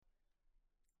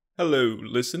Hello,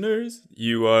 listeners.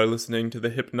 You are listening to the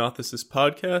Hypnothesis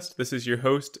Podcast. This is your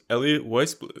host, Elliot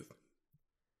Weisbluth.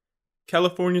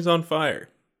 California's on fire.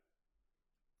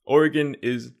 Oregon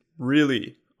is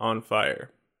really on fire.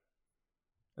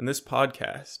 And this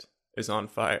podcast is on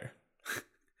fire.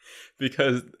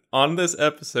 Because on this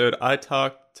episode, I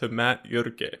talked to Matt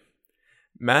Joerke.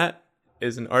 Matt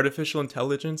is an artificial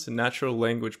intelligence and natural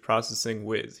language processing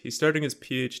whiz. He's starting his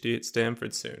PhD at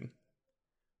Stanford soon.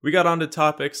 We got onto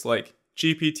topics like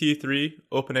GPT-3,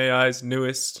 OpenAI's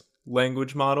newest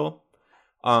language model,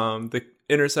 the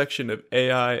intersection of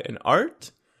AI and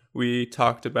art. We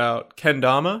talked about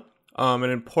kendama, an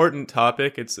important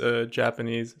topic. It's a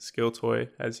Japanese skill toy,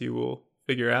 as you will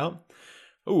figure out.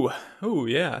 Oh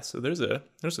yeah. So there's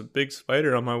a big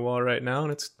spider on my wall right now,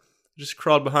 and it's just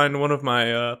crawled behind one of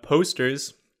my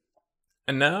posters.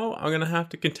 And now I'm going to have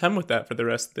to contend with that for the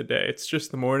rest of the day. It's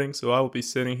just the morning, so I will be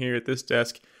sitting here at this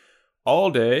desk all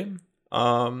day.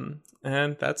 And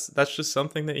that's just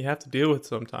something that you have to deal with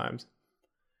sometimes.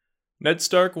 Ned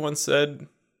Stark once said,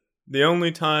 "The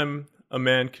only time a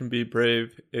man can be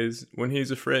brave is when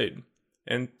he's afraid."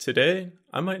 And today,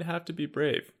 I might have to be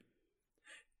brave.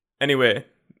 Anyway,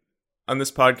 on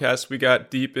this podcast, we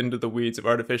got deep into the weeds of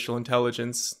artificial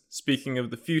intelligence, speaking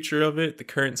of the future of it, the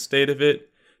current state of it,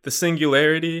 the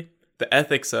singularity, the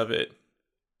ethics of it.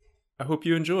 I hope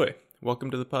you enjoy.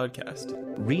 Welcome to the podcast.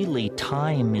 Really,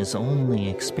 time is only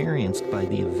experienced by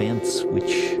the events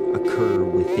which occur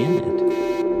within it.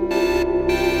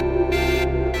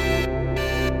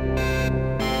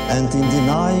 And in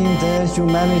denying their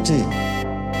humanity,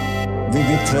 we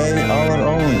betray our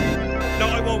own. No,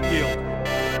 I won't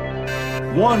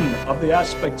yield. One of the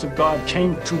aspects of God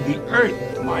came to the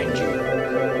earth, mind you.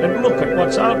 And look at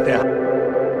what's out there.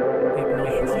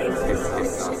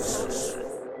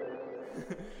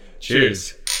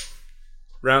 Cheers.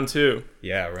 Round two.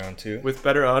 Yeah, round two. With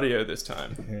better audio this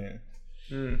time.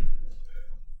 Yeah.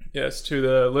 Yes, to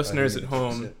the listeners at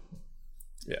home.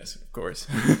 Yes, of course.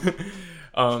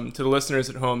 To the listeners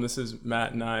at home, this is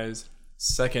Matt and I's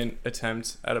second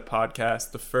attempt at a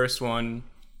podcast. The first one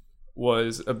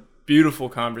was a beautiful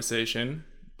conversation,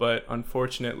 but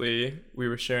unfortunately, we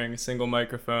were sharing a single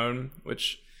microphone,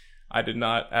 which I did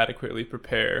not adequately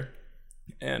prepare,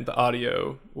 and the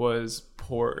audio was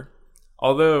poor.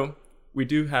 Although we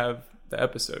do have the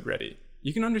episode ready.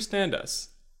 You can understand us.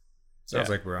 Sounds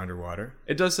like we're underwater.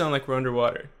 It does sound like we're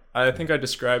underwater. I think I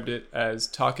described it as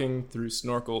talking through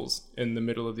snorkels in the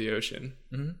middle of the ocean.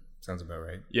 Mm-hmm. Sounds about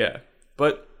right. Yeah.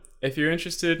 But if you're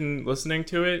interested in listening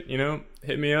to it,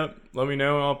 hit me up. Let me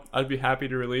know. I'd be happy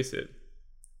to release it.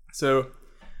 So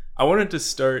I wanted to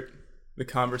start the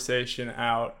conversation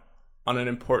out on an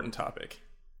important topic.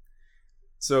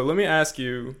 So let me ask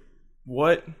you,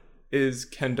 what is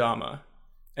kendama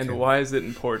and why is it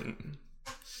important?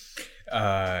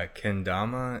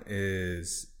 Kendama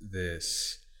is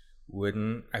this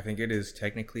wooden, I think it is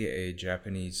technically a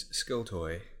Japanese skill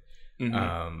toy,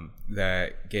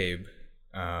 that Gabe,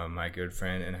 my good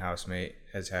friend and housemate,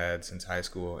 has had since high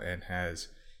school and has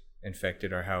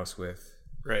infected our house with.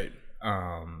 Right.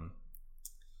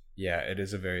 Yeah, it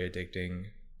is a very addicting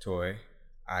toy.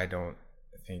 I don't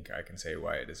think I can say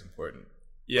why it is important.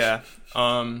 Yeah.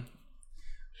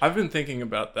 I've been thinking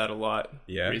about that a lot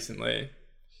recently.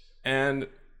 And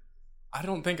I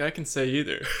don't think I can say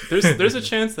either. There's a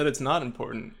chance that it's not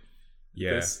important.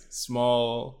 Yeah. This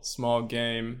small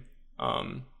game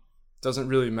doesn't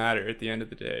really matter at the end of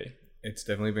the day. It's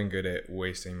definitely been good at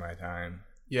wasting my time.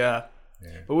 Yeah.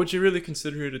 Yeah. But would you really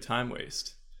consider it a time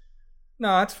waste?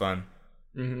 No, it's fun.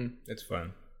 Mm-hmm. It's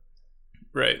fun.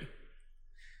 Right.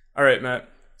 All right, Matt.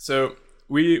 So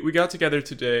we got together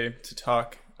today to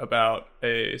talk about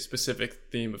a specific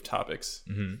theme of topics.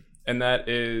 Mm-hmm. And that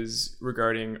is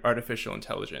regarding artificial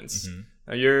intelligence. Mm-hmm.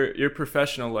 Now, your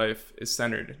professional life is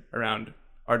centered around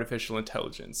artificial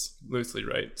intelligence, loosely,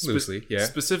 right? Loosely, yeah.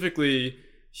 Specifically,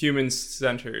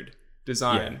 human-centered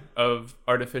design of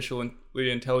artificially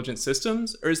intelligent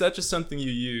systems, or is that just something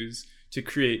you use to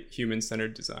create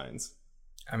human-centered designs?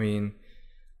 I mean,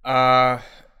 I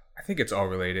think it's all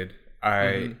related.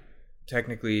 I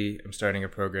technically am starting a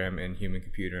program in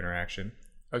human-computer interaction.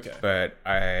 Okay. But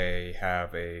I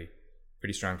have a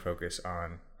pretty strong focus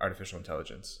on artificial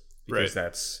intelligence because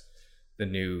that's the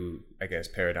new, I guess,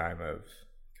 paradigm of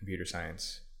computer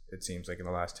science. It seems like in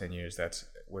the last 10 years, that's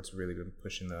what's really been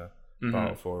pushing the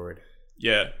ball forward.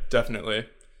 Yeah, definitely.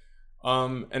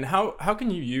 And how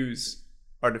can you use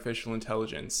artificial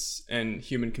intelligence and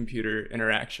human-computer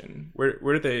interaction?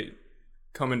 Where do they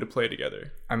come into play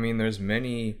together? I mean, there's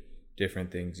many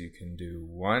different things you can do.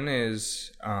 One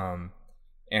is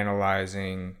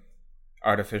analyzing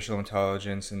artificial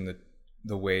intelligence and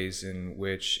the ways in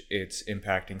which it's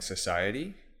impacting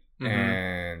society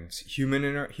and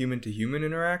human to human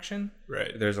interaction.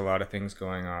 Right. There's a lot of things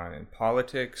going on in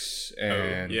politics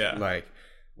and like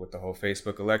with the whole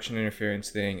Facebook election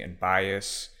interference thing and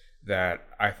bias that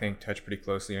I think touch pretty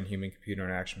closely on human computer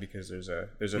interaction, because there's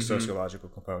a sociological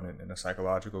component and a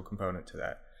psychological component to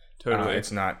that. Totally.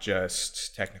 It's not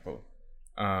just technical.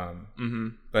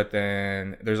 But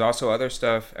then there's also other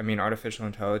stuff. I mean, artificial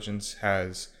intelligence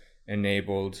has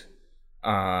enabled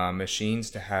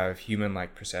machines to have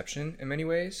human-like perception in many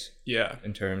ways. Yeah.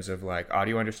 In terms of like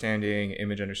audio understanding,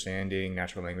 image understanding,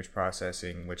 natural language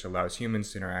processing, which allows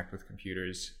humans to interact with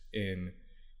computers in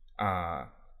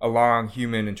along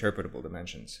human interpretable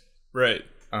dimensions. Right.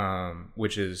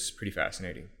 Which is pretty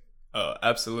fascinating. Oh,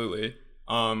 absolutely.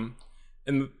 And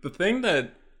the thing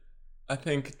that I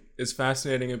think is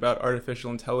fascinating about artificial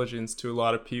intelligence to a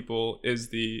lot of people is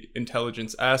the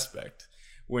intelligence aspect.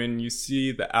 When you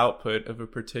see the output of a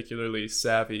particularly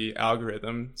savvy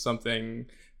algorithm, something,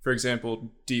 for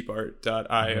example,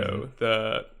 deepart.io,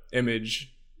 the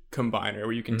image combiner,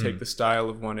 where you can take the style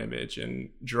of one image and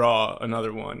draw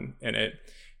another one in it.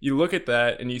 You look at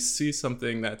that and you see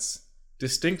something that's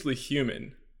distinctly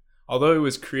human. Although it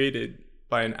was created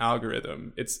by an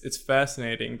algorithm, it's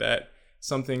fascinating that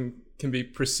something can be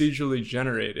procedurally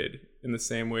generated in the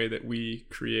same way that we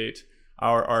create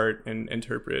our art and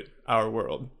interpret our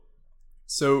world.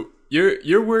 So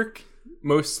your work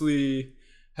mostly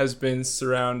has been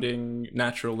surrounding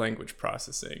natural language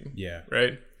processing. Yeah.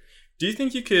 Right? Do you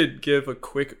think you could give a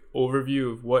quick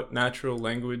overview of what natural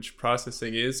language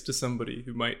processing is to somebody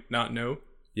who might not know?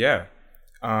 Yeah.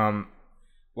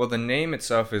 Well, the name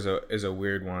itself is a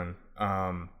weird one.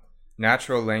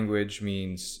 Natural language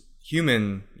means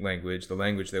human language, the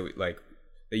language that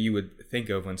that you would think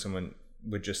of when someone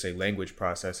would just say language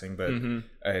processing, but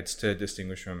it's to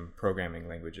distinguish from programming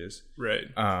languages. Right.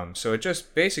 So it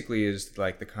just basically is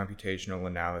like the computational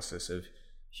analysis of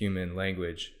human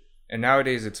language. And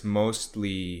nowadays it's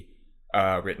mostly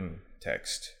written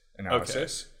text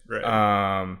analysis. Okay.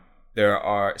 Right. There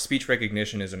are speech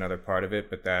recognition is another part of it,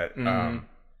 but that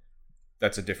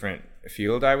that's a different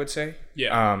field, I would say.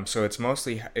 Yeah. So it's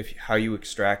mostly how you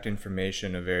extract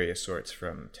information of various sorts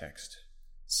from text.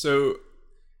 So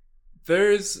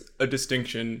there's a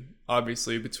distinction,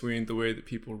 obviously, between the way that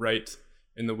people write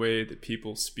and the way that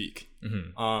people speak.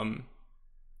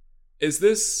 Is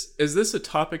this a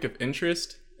topic of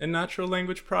interest in natural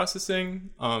language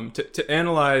processing? To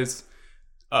analyze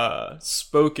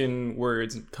spoken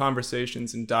words,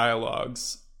 conversations, and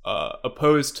dialogues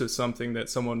opposed to something that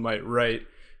someone might write,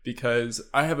 because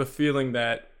I have a feeling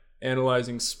that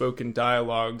analyzing spoken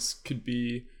dialogues could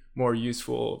be more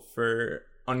useful for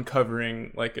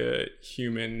uncovering like a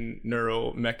human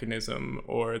neural mechanism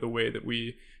or the way that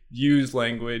we use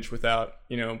language without,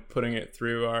 putting it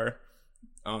through our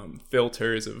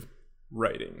filters of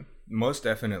writing. Most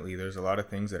definitely, there's a lot of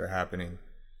things that are happening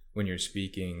when you're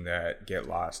speaking that get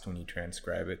lost when you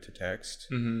transcribe it to text.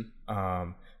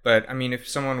 But I mean, if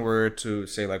someone were to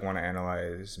say like want to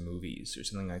analyze movies or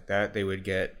something like that, they would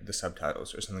get the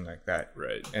subtitles or something like that,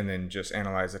 right? And then just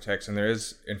analyze the text. And there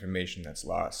is information that's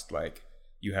lost, like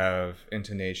you have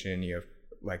intonation, you have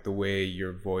like the way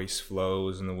your voice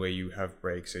flows, and the way you have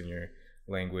breaks in your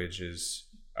language is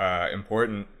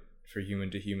important for human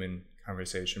to human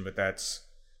conversation. But that's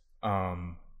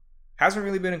hasn't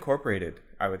really been incorporated,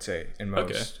 I would say, in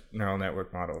most neural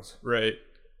network models. Right.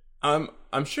 I'm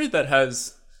sure that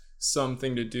has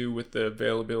something to do with the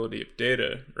availability of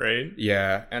data, right?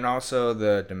 Yeah, and also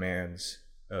the demands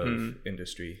of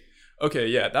industry. Okay,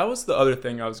 yeah, that was the other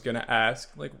thing I was going to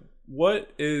ask. Like, what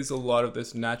is a lot of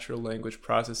this natural language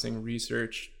processing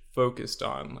research focused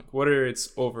on? Like, what are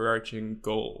its overarching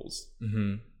goals?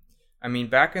 I mean,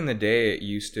 back in the day, it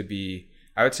used to be,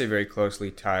 I would say, very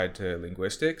closely tied to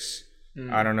linguistics.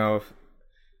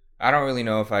 I don't really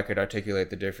know if I could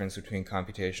articulate the difference between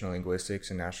computational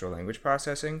linguistics and natural language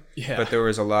processing. Yeah. But there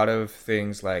was a lot of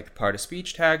things like part of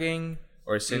speech tagging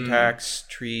or syntax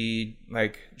tree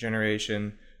like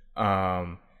generation,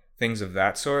 things of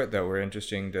that sort that were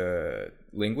interesting to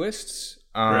linguists.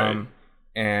 Right.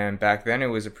 And back then it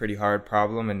was a pretty hard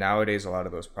problem, and nowadays a lot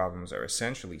of those problems are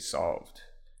essentially solved.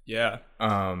 Yeah.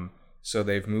 So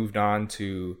they've moved on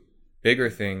to bigger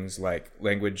things like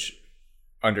language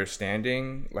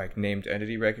understanding, like named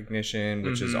entity recognition,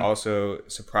 which is also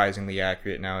surprisingly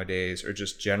accurate nowadays, or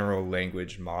just general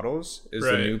language models is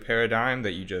the new paradigm,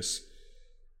 that you just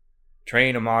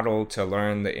train a model to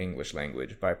learn the English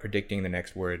language by predicting the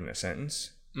next word in a sentence.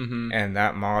 And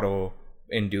that model,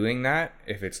 in doing that,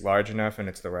 if it's large enough and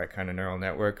it's the right kind of neural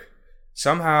network,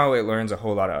 somehow it learns a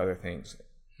whole lot of other things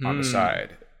on the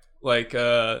side. Like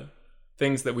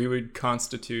things that we would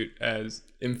constitute as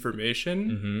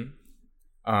information.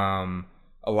 A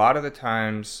lot of the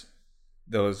times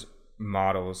those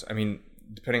models, I mean,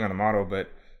 depending on the model, but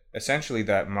essentially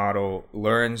that model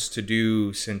learns to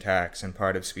do syntax and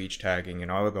part of speech tagging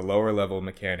and all of the lower level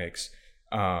mechanics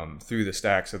through the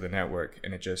stacks of the network.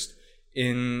 And it just,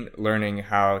 in learning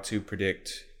how to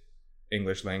predict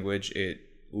English language, it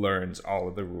learns all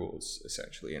of the rules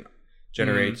essentially and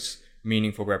generates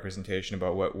meaningful representation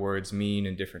about what words mean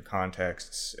in different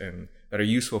contexts and that are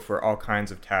useful for all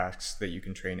kinds of tasks that you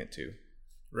can train it to.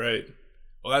 Right.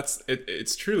 Well,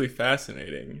 it's truly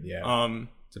fascinating. Yeah.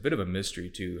 It's a bit of a mystery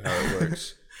too, how it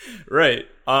works. Right.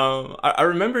 I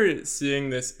remember seeing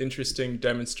this interesting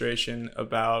demonstration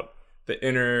about the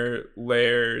inner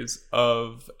layers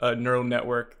of a neural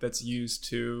network that's used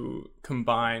to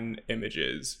combine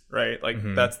images, right? Like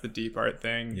that's the deep art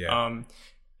thing. Yeah.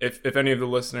 If any of the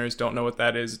listeners don't know what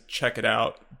that is, check it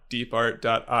out.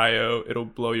 deepart.io. It'll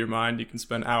blow your mind. You can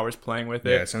spend hours playing with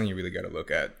it. Yeah, it's something you really got to look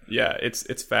at. Yeah,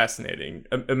 it's fascinating.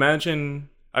 Imagine,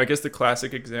 I guess the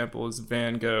classic example is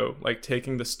Van Gogh, like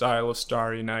taking the style of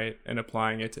Starry Night and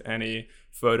applying it to any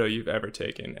photo you've ever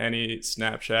taken, any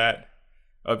Snapchat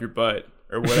of your butt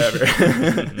or whatever.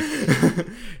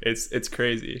 It's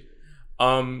crazy.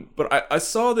 But I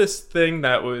saw this thing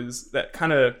that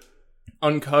kind of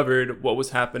uncovered what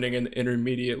was happening in the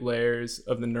intermediate layers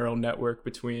of the neural network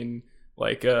between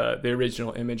like the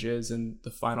original images and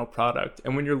the final product.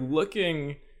 And when you're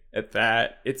looking at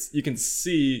that, you can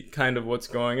see kind of what's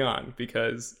going on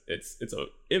because it's an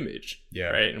image,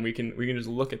 right? And we can just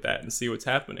look at that and see what's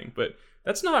happening. But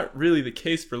that's not really the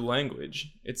case for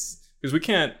language. It's because we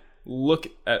can't look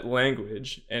at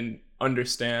language and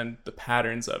understand the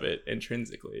patterns of it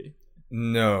intrinsically.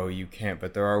 No, you can't,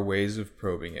 but there are ways of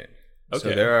probing it. Okay.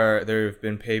 So there have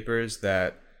been papers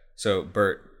so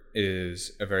BERT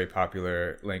is a very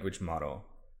popular language model.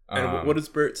 And what does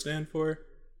BERT stand for?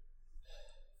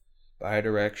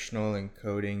 Bidirectional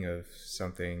encoding of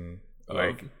something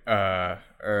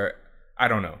or I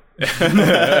don't know.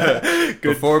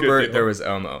 Before BERT, there was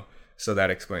Elmo, so that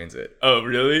explains it. Oh,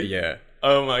 really? Yeah.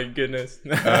 Oh my goodness.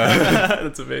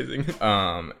 That's amazing.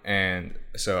 And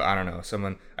so I don't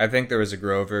know. I think there was a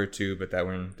Grover too, but that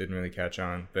one didn't really catch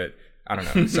on. But I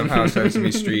don't know. Somehow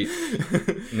Sesame Street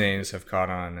names have caught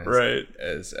on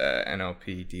as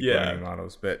NLP deep learning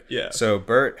models. But so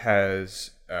BERT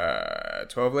has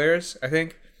 12 layers, I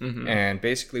think. And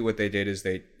basically what they did is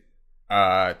they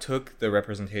took the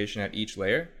representation at each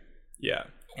layer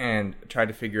and tried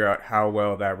to figure out how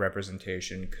well that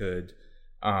representation could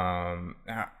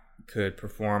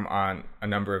perform on a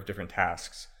number of different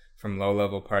tasks, from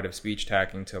low-level part of speech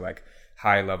tagging to like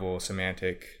high-level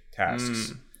semantic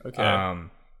tasks.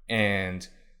 And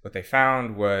what they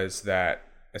found was that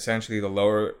essentially the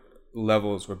lower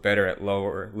levels were better at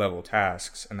lower-level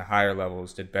tasks, and the higher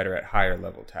levels did better at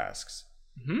higher-level tasks.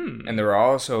 And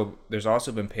there's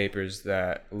also been papers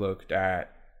that looked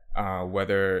at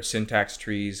whether syntax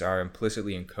trees are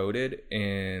implicitly encoded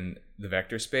in the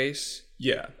vector space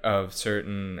of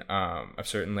certain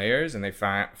layers, and they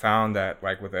found that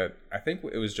like I think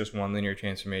it was just one linear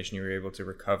transformation, you were able to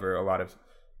recover a lot of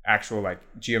actual like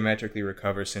geometrically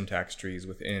recover syntax trees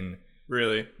within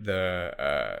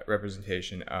the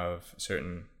representation of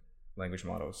certain language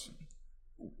models.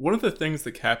 One of the things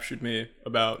that captured me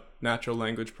about natural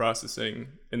language processing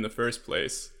in the first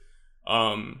place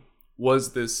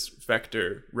was this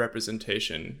vector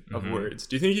representation of words.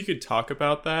 Do you think you could talk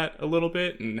about that a little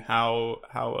bit and how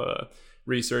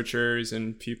researchers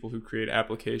and people who create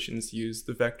applications use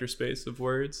the vector space of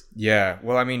words? Yeah,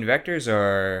 well, I mean, vectors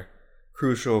are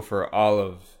crucial for all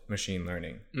of machine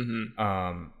learning.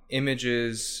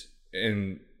 Images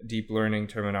in deep learning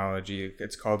terminology,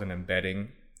 it's called an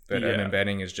embedding, but an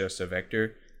embedding is just a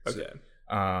vector.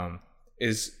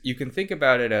 Is you can think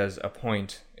about it as a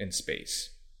point in space.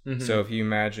 So if you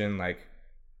imagine like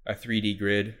a 3D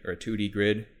grid or a 2D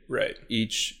grid,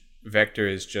 each vector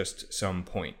is just some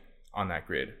point on that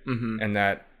grid, and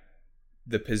that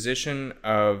the position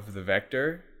of the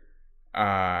vector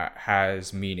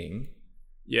has meaning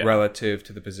relative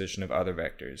to the position of other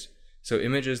vectors. So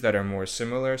images that are more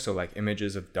similar, so like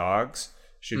images of dogs,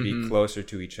 should be closer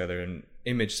to each other in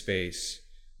image space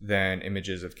than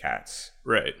images of cats.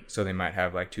 So they might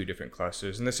have like two different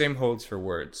clusters, and the same holds for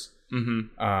words.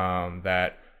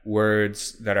 That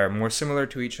words that are more similar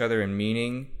to each other in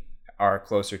meaning are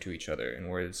closer to each other, and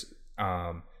words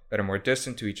that are more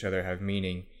distant to each other have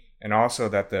meaning, and also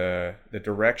that the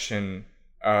direction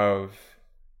of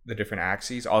the different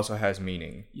axes also has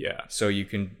meaning. So you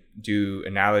can do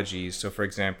analogies. So, for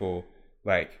example,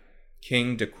 like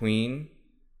king to queen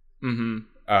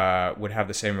would have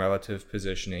the same relative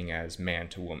positioning as man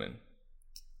to woman.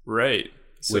 Right.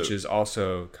 So, which is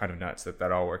also kind of nuts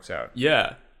that all works out.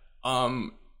 Yeah.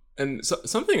 And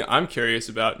something I'm curious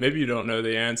about, maybe you don't know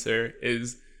the answer,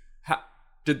 is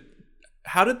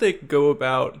how did they go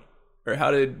about, or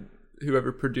how did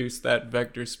whoever produced that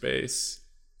vector space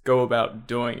go about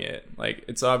doing it? Like,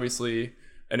 it's obviously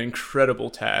an incredible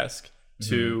task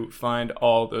to find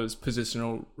all those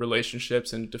positional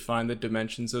relationships and define the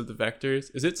dimensions of the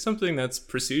vectors. Is it something that's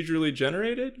procedurally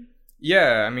generated?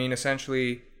 Yeah, I mean,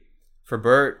 essentially, for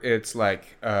BERT, it's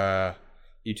like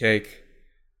you take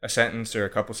a sentence or a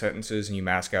couple sentences and you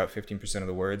mask out 15% of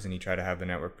the words and you try to have the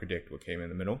network predict what came in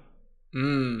the middle.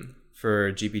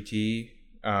 For GPT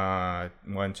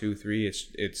 1, 2, 3,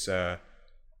 it's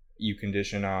you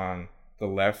condition on the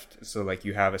left, so like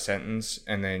you have a sentence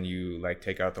and then you like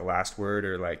take out the last word,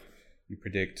 or like you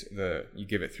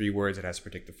give it 3 words, it has to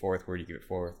predict the 4th word. You give it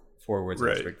four words, it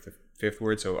has to predict the 5th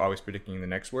word. So always predicting the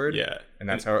next word. Yeah, and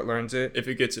that's how it learns it. If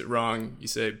it gets it wrong, you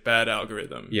say bad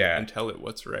algorithm. Yeah, and tell it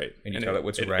what's right. And you tell it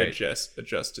what's right.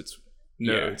 Adjust its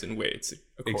nodes and weights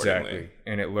accordingly. Exactly,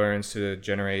 and it learns to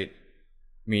generate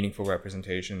meaningful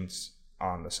representations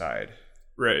on the side.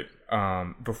 Right.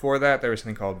 Before that, there was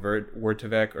something called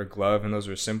Word2Vec or GLOVE, and those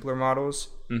were simpler models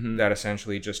that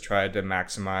essentially just tried to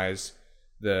maximize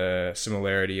the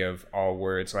similarity of all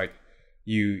words. Like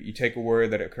you take a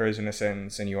word that occurs in a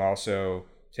sentence, and you also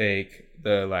take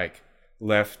the like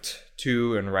left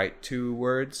 2 and right 2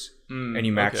 words, and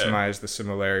you maximize the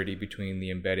similarity between the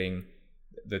embedding,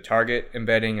 the target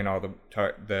embedding, and all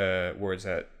the words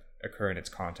that occur in its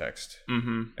context,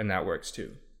 and that works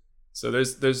too. So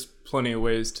there's plenty of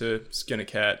ways to skin a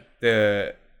cat.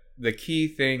 The key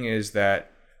thing is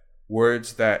that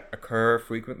words that occur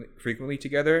frequently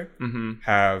together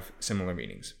have similar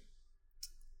meanings.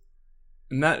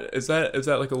 And is that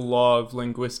like a law of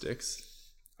linguistics?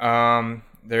 I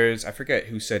forget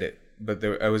who said it, but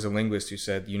there was a linguist who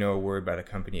said, you know a word by the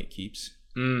company it keeps.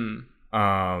 And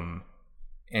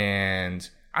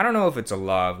I don't know if it's a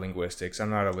law of linguistics. I'm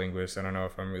not a linguist. I don't know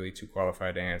if I'm really too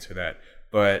qualified to answer that,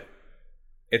 but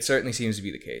it certainly seems to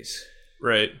be the case.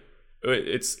 Right.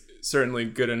 It's certainly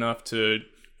good enough to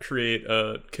create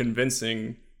a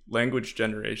convincing language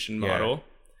generation model. Yeah.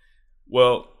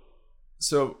 Well,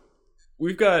 so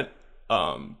we've got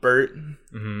BERT,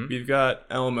 we've got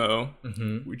Elmo,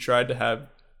 we tried to have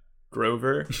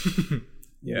Grover.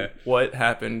 Yeah. What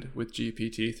happened with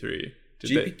GPT-3?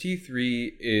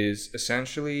 GPT-3 is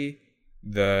essentially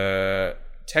the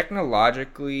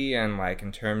technologically and like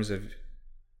in terms of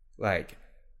like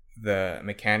the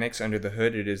mechanics under the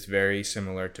hood, it is very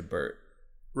similar to BERT.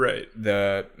 Right.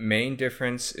 The main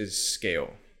difference is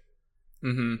scale.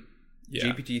 Yeah.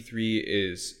 GPT-3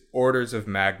 is orders of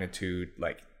magnitude,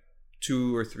 like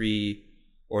 2 or 3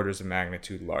 orders of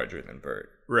magnitude larger than BERT.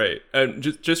 Right. And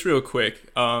just real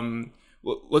quick,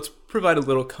 let's provide a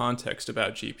little context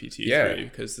about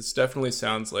GPT-3, because this definitely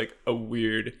sounds like a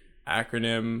weird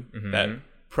acronym that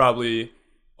probably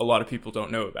a lot of people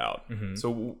don't know about.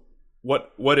 So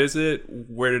what is it?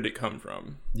 Where did it come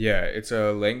from? Yeah, it's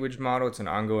a language model. It's an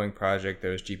ongoing project.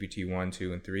 There's GPT 1,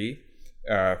 2, and 3.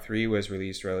 3 was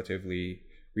released relatively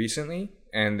recently,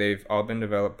 and they've all been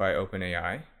developed by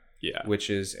OpenAI. Yeah, which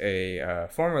is a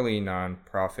formerly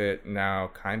non-profit,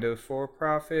 now kind of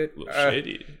for-profit,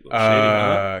 shady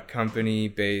company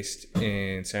based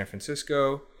in San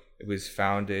Francisco. It was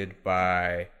founded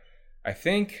by, I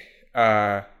think,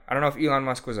 I don't know if Elon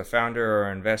Musk was a founder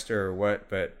or investor or what,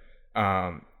 but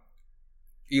Elon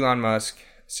Musk,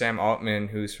 Sam Altman,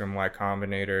 who's from Y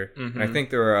Combinator, and I think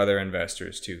there were other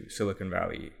investors too, Silicon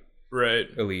Valley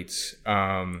elites.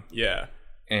 Yeah.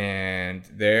 And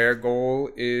their goal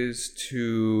is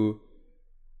to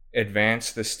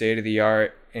advance the state of the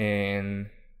art in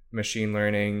machine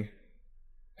learning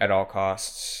at all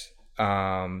costs,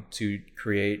 to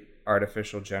create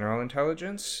artificial general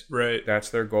intelligence. Right. That's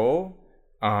their goal.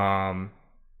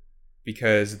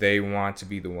 Because they want to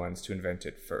be the ones to invent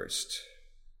it first.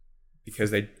 Because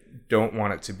they don't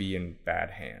want it to be in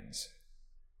bad hands.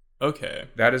 Okay.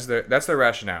 That's their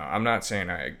rationale. I'm not saying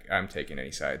I'm taking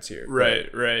any sides here. Right.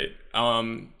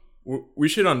 We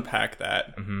should unpack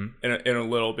that in a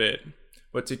little bit.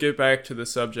 But to get back to the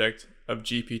subject of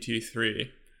GPT-3,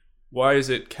 why is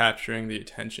it capturing the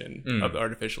attention of the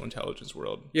artificial intelligence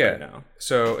world right now?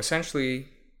 So essentially,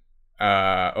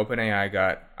 OpenAI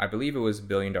got, I believe it was $1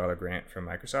 billion grant from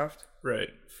Microsoft. Right.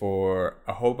 For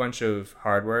a whole bunch of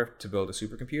hardware to build a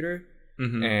supercomputer.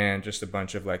 and just a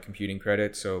bunch of like computing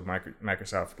credits. So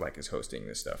Microsoft like is hosting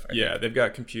this stuff. I think. They've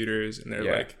got computers and they're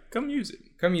like, come use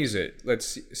it. Let's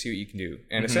see what you can do.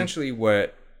 And essentially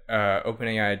what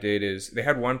OpenAI did is they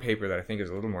had one paper that I think is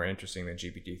a little more interesting than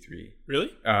GPT-3.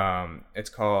 Really? It's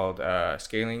called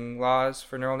Scaling Laws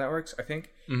for Neural Networks, I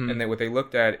think. And then what they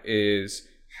looked at is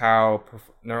how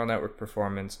neural network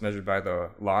performance measured by the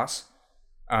loss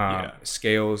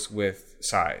scales with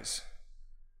size.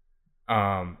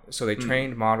 So they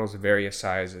trained models of various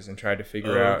sizes and tried to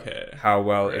figure out how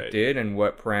well it did and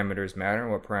what parameters matter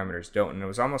and what parameters don't. And it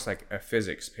was almost like a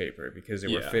physics paper because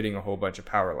they were fitting a whole bunch of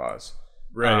power laws.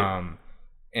 Right.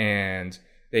 And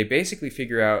they basically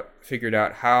figured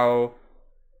out how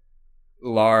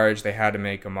large they had to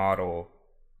make a model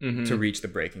to reach the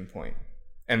breaking point.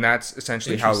 And that's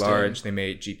essentially how large they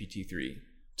made GPT-3.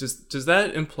 Does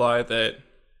that imply that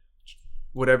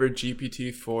whatever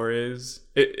GPT-4 is,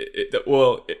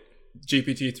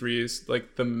 GPT-3 is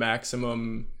like the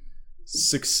maximum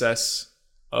success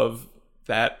of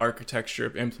that architecture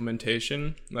of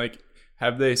implementation? Like,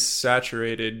 have they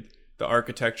saturated the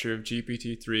architecture of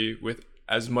GPT-3 with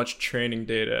as much training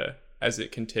data as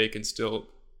it can take and still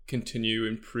continue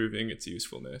improving its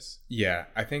usefulness? Yeah,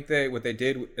 I think what they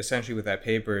did essentially with that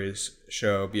paper is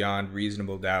show beyond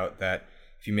reasonable doubt that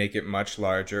if you make it much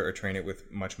larger or train it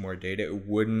with much more data, it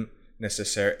wouldn't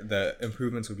necessarily, the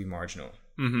improvements would be marginal.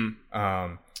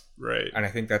 Right. And I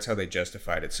think that's how they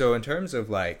justified it. So in terms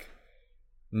of like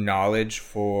knowledge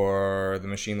for the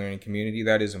machine learning community,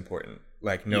 that is important.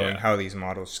 Like knowing how these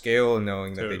models scale and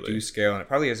knowing that they do scale. And it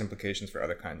probably has implications for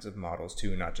other kinds of models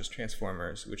too, not just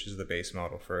transformers, which is the base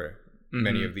model for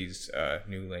many of these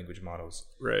new language models.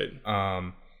 Right.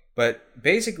 But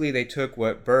basically they took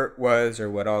what BERT was or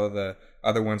what all of the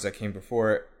other ones that came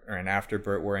before it and after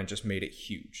BERT were and just made it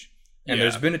huge. And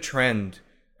there's been a trend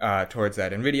towards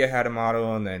that. NVIDIA had a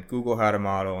model, and then Google had a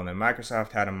model, and then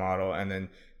Microsoft had a model, and then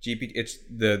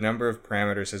the number of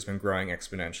parameters has been growing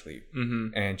exponentially.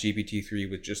 And GPT-3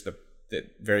 was just the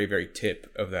very, very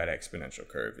tip of that exponential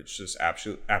curve. It's just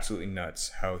absolutely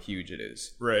nuts how huge it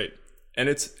is. Right. And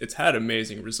it's had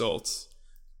amazing results.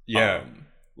 Yeah.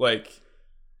 Like,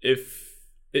 if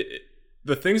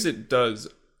the things it does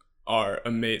are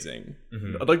amazing.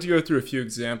 I'd like to go through a few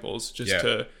examples just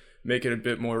to make it a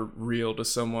bit more real to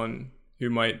someone who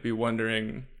might be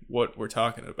wondering what we're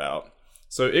talking about.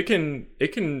 So it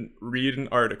can read an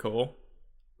article,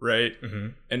 right,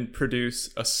 and produce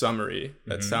a summary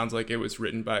that sounds like it was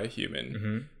written by a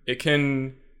human. It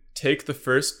can take the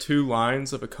first 2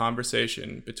 lines of a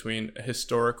conversation between a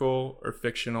historical or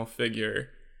fictional figure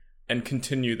and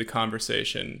continue the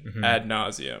conversation ad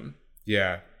nauseum.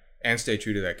 Yeah. And stay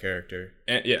true to that character.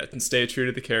 And stay true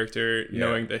to the character,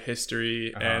 knowing the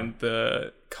history and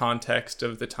the context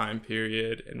of the time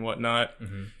period and whatnot.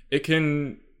 It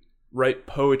can write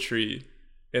poetry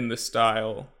in the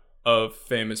style of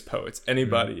famous poets.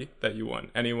 Anybody that you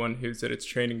want, anyone who's in its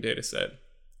training data set,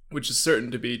 which is certain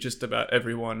to be just about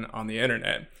everyone on the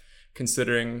internet,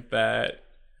 considering that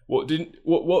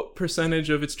what percentage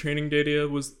of its training data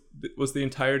was the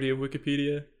entirety of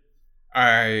Wikipedia?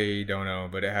 I don't know,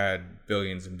 but it had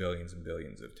billions and billions and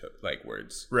billions of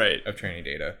words of training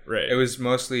data. Right. It was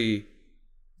mostly,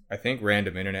 I think,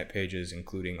 random internet pages,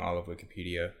 including all of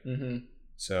Wikipedia.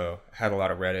 So it had a lot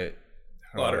of Reddit.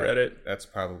 That's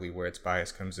probably where its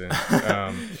bias comes in.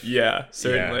 Yeah,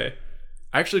 certainly. Yeah.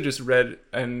 I actually just read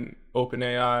an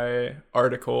OpenAI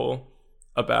article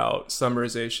about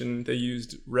summarization. They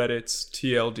used Reddit's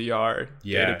TLDR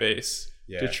database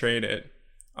to train it.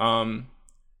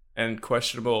 And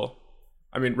questionable.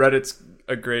 I mean, Reddit's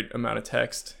a great amount of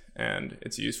text and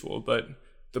it's useful, but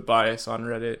the bias on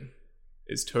Reddit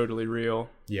is totally real.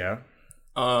 Yeah.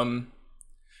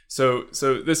 So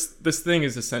this thing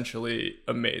is essentially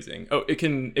amazing. Oh, it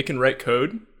can write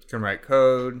code. It can write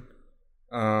code.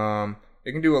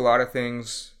 It can do a lot of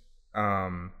things.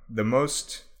 The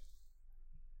most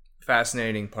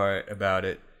fascinating part about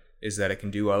it is that it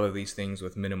can do all of these things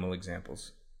with minimal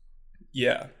examples.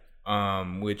 Yeah.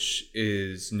 Which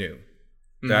is new.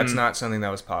 That's not something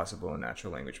that was possible in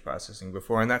natural language processing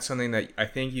before, and that's something that I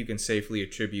think you can safely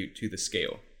attribute to the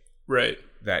scale. Right.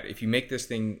 That if you make this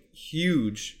thing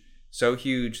huge, so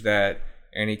huge that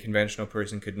any conventional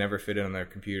person could never fit it on their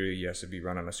computer, it has to be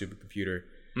run on a supercomputer,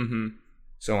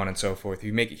 so on and so forth. If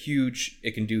you make it huge,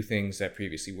 it can do things that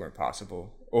previously weren't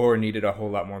possible or needed a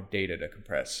whole lot more data to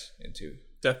compress into.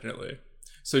 Definitely.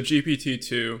 So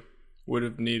GPT-2 would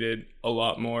have needed a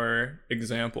lot more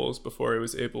examples before it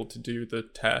was able to do the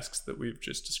tasks that we've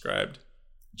just described.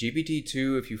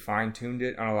 GPT-2, if you fine-tuned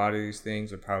it on a lot of these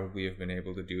things, would probably have been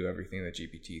able to do everything that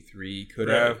GPT-3 could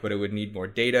Right. have, but it would need more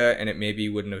data, and it maybe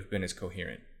wouldn't have been as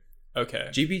coherent. Okay.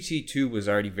 GPT-2 was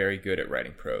already very good at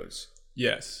writing prose.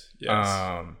 Yes.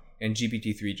 And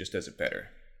GPT-3 just does it better.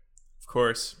 Of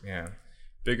course. Yeah.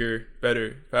 Bigger,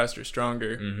 better, faster,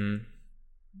 stronger. Mm-hmm.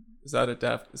 Is that the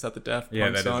Daft Punk song? Is a Daft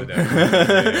Punk song.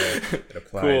 Yeah, it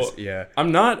applies. Cool. Yeah.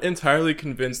 I'm not entirely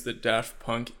convinced that Daft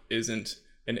Punk isn't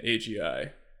an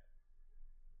AGI.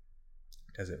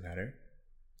 Does it matter?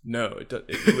 No, it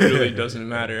literally doesn't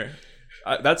matter.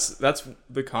 That's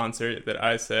the concert that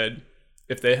I said,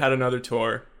 if they had another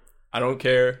tour, I don't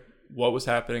care what was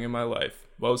happening in my life,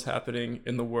 what was happening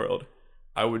in the world,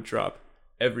 I would drop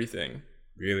everything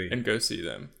Really? and go see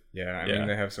them. Yeah, I mean,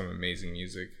 they have some amazing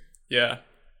music. Yeah,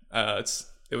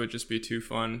 it would just be too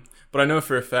fun. But I know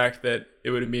for a fact that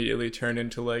it would immediately turn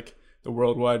into like the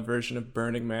worldwide version of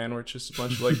Burning Man, where it's just a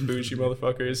bunch of like bougie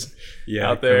motherfuckers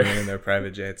out there coming in their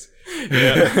private jets.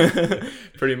 Yeah,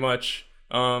 pretty much.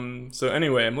 So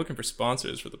anyway, I'm looking for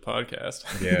sponsors for the podcast.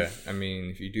 Yeah, I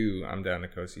mean, if you do, I'm down to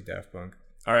go see Daft Punk.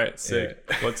 All right, sick.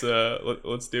 Yeah.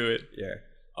 Let's do it. Yeah.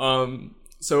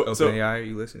 So OpenAI, are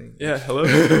you listening? Yeah. Hello.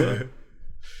 Hello.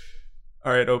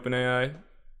 All right, OpenAI,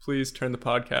 please turn the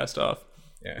podcast off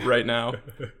right now.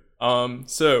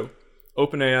 So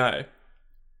OpenAI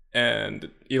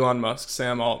and Elon Musk,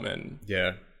 Sam Altman.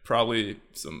 Yeah. Probably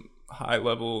some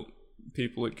high-level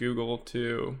people at Google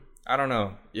too. I don't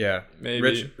know. Yeah.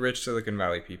 Maybe. Rich Silicon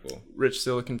Valley people. Rich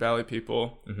Silicon Valley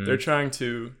people. Mm-hmm. They're trying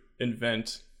to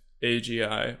invent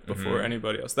AGI before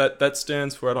anybody else. That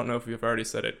stands for, I don't know if we've already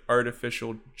said it,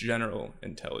 Artificial General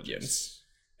Intelligence. Yes.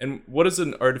 And what does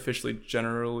an artificially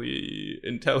generally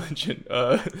intelligent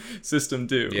system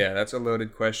do? Yeah, that's a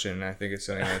loaded question. I think it's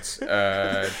something that's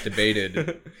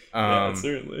debated. Yeah,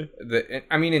 certainly.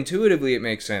 I mean, intuitively it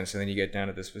makes sense, and then you get down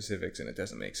to the specifics, and it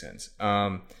doesn't make sense.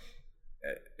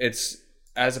 It's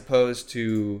as opposed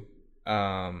to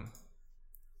an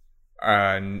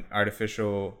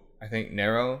artificial, I think,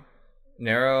 narrow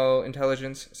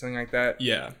intelligence, something like that.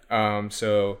 Yeah.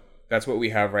 So that's what we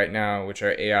have right now, which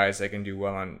are AIs that can do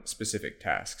well on specific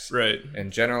tasks. Right.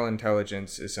 And general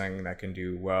intelligence is something that can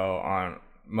do well on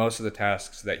most of the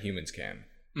tasks that humans can.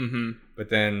 Mm-hmm. But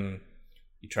then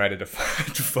you try to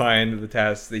define the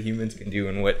tasks that humans can do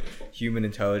and what human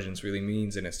intelligence really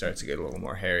means, and it starts to get a little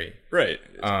more hairy. Right.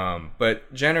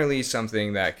 But generally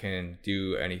something that can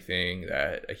do anything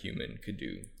that a human could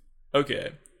do.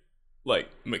 Okay. Like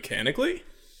mechanically?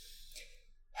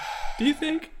 Do you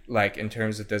think? Like in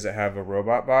terms of, does it have a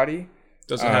robot body?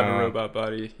 Does it have a robot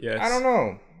body? Yes. I don't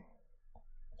know.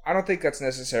 I don't think that's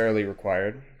necessarily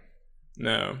required.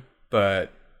 No.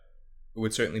 But it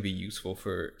would certainly be useful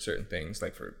for certain things,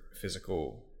 like for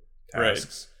physical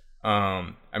tasks.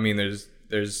 Right. I mean,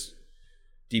 there's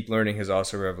deep learning has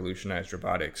also revolutionized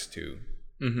robotics too.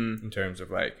 Mm-hmm. In terms of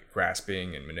like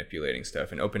grasping and manipulating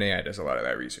stuff. And OpenAI does a lot of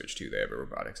that research too. They have a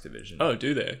robotics division. Oh,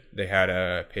 do they? They had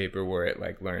a paper where it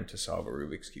like learned to solve a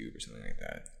Rubik's Cube or something like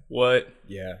that. What?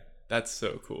 Yeah. That's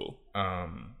so cool.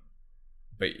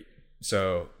 But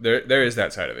so there is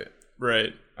that side of it.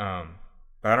 Right. But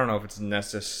I don't know if it's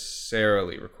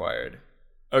necessarily required.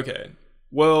 Okay.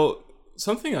 Well,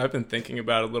 something I've been thinking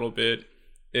about a little bit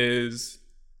is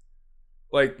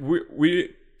like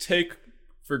we take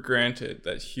for granted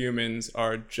that humans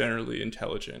are generally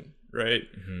intelligent, right?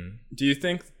 Mm-hmm. Do you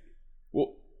think,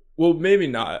 well, maybe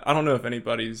not. I don't know if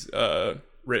anybody's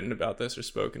written about this or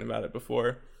spoken about it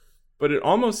before, but it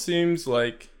almost seems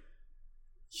like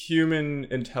human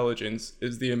intelligence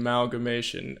is the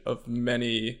amalgamation of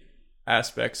many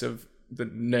aspects of the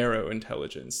narrow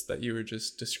intelligence that you were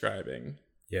just describing.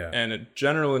 Yeah. And a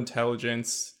general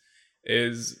intelligence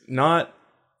is not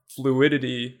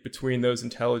fluidity between those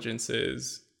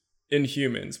intelligences in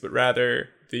humans, but rather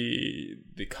the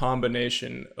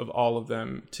combination of all of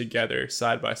them together,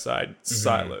 side by side,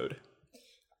 siloed.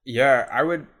 Yeah,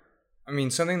 I mean,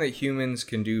 something that humans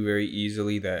can do very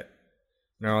easily that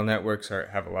neural networks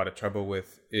have a lot of trouble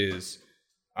with is,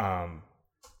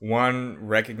 one,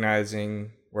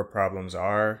 recognizing where problems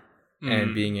are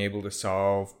and being able to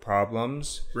solve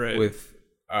problems with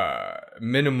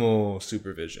minimal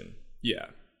supervision. Yeah.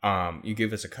 You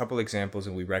give us a couple examples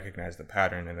and we recognize the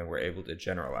pattern, and then we're able to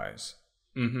generalize.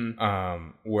 Mm-hmm.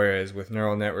 Whereas with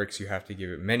neural networks, you have to give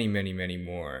it many, many, many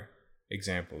more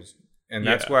examples. And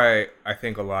that's why I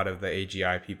think a lot of the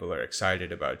AGI people are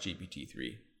excited about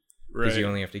GPT-3. Because you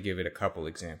only have to give it a couple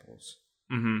examples.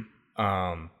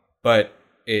 Mm-hmm. But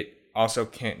it also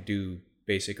can't do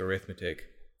basic arithmetic.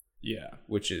 Yeah.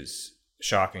 Which is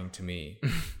shocking to me.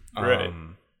 Right.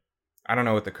 I don't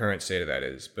know what the current state of that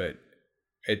is, but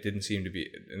it didn't seem to be,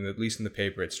 and at least in the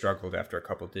paper, it struggled after a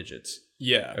couple digits.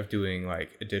 Yeah. Of doing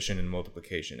like addition and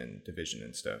multiplication and division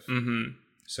and stuff. Mm-hmm.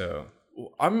 So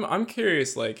I'm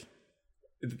curious, like,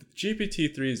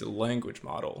 GPT-3 is a language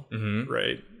model,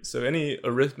 right? So any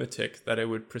arithmetic that it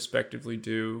would prospectively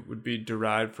do would be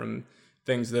derived from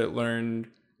things that it learned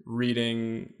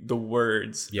reading the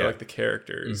words, or like the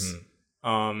characters.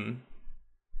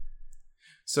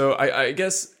 So I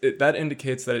guess that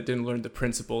indicates that it didn't learn the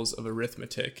principles of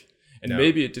arithmetic. And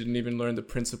maybe it didn't even learn the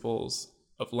principles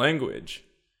of language,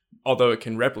 although it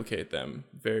can replicate them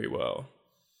very well.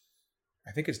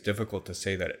 I think it's difficult to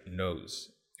say that it knows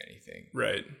anything.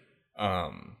 Right.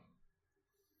 Because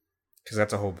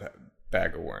that's a whole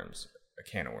bag of worms, a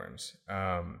can of worms.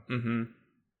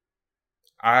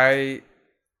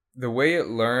 The way it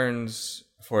learns,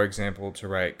 for example, to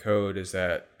write code is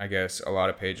that I guess a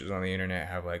lot of pages on the internet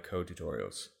have like code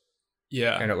tutorials.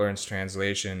 Yeah. And it learns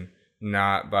translation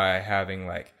not by having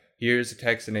like, here's a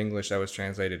text in English that was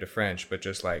translated to French, but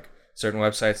just like certain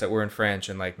websites that were in French,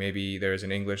 and like maybe there's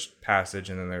an English passage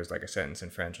and then there's like a sentence in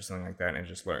French or something like that, and it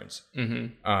just learns.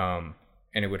 And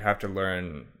it would have to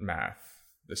learn math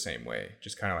the same way,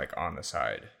 just kind of like on the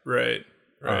side. Right.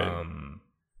 And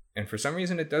for some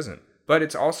reason it doesn't. But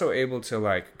it's also able to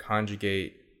like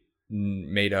conjugate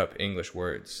made up English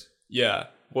words. Yeah.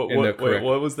 What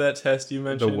was that test you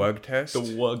mentioned? The WUG test. The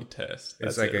WUG test.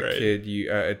 It's like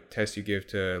a test you give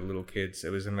to little kids. It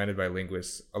was invented by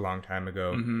linguists a long time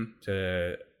ago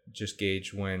to just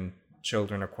gauge when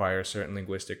children acquire certain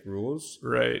linguistic rules.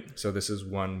 Right. So this is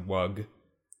one WUG.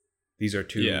 These are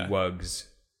two WUGs.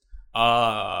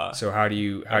 So how do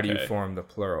you form the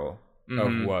plural of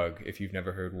WUG if you've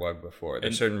never heard WUG before?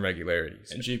 There's certain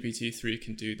regularities. And GPT-3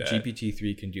 can do that.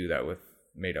 GPT-3 can do that with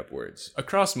made up words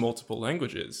across multiple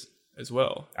languages as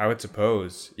well. I would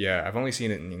suppose. Yeah, I've only seen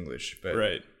it in English, but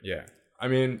right. Yeah. I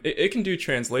mean, it can do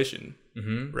translation,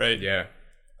 right? Yeah.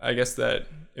 I guess that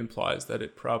implies that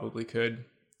it probably could.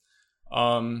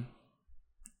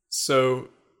 So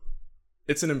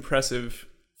it's an impressive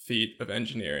feat of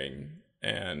engineering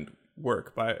and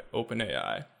work by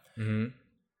OpenAI.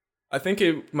 I think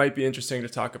it might be interesting to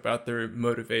talk about their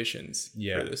motivations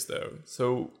for this, though.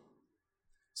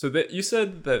 So that you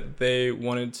said that they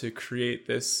wanted to create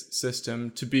this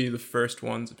system to be the first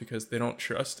ones because they don't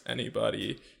trust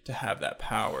anybody to have that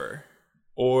power,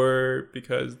 or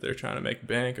because they're trying to make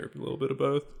bank, or a little bit of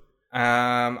both.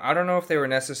 I don't know if they were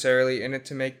necessarily in it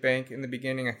to make bank in the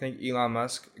beginning. I think Elon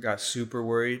Musk got super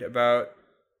worried about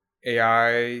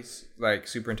AIs, like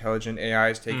super intelligent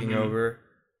AIs taking over,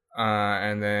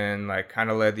 and then like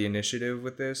kind of led the initiative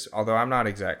with this, although I'm not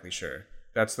exactly sure.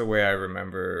 That's the way I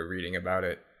remember reading about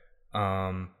it.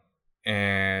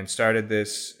 And started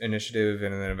this initiative,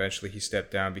 and then eventually he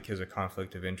stepped down because of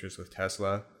conflict of interest with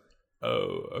Tesla.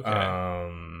 Oh, okay.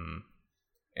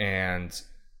 And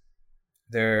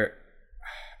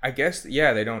I guess,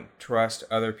 they don't trust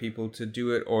other people to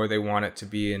do it, or they want it to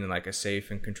be in like a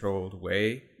safe and controlled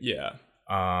way. Yeah.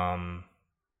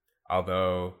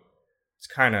 Although it's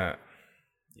kind of,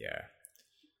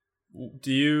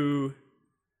 Do you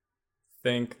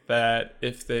think that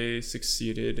if they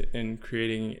succeeded in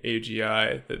creating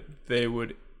AGI, that they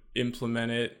would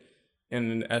implement it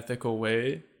in an ethical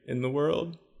way in the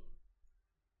world?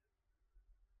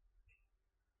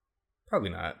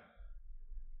 Probably not.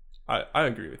 I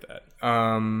agree with that.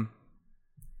 I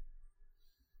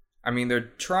mean,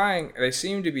 they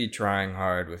seem to be trying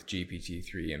hard with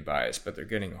GPT-3 and bias, but they're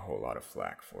getting a whole lot of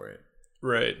flack for it.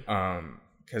 Right.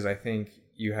 Because I think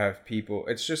you have people,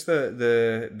 it's just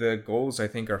the goals, I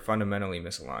think, are fundamentally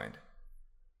misaligned.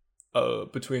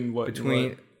 Between what?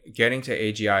 Between getting to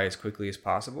AGI as quickly as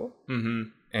possible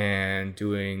and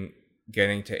getting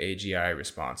to AGI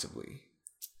responsibly.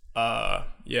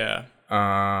 Yeah.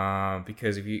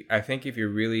 Because I think if you're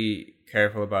really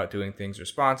careful about doing things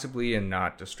responsibly and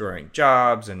not destroying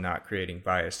jobs and not creating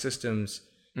biased systems,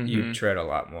 you tread a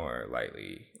lot more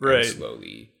lightly and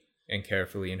slowly and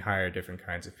carefully and hire different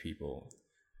kinds of people.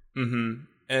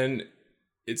 And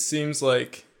it seems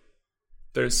like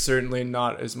there's certainly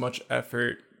not as much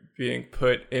effort being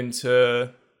put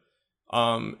into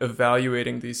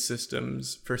evaluating these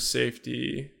systems for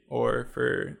safety or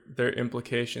for their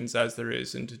implications as there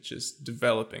is into just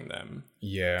developing them.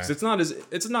 Yeah. 'Cause it's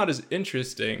not as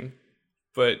interesting,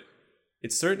 but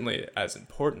it's certainly as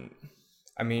important.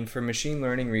 I mean, for machine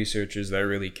learning researchers that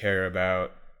really care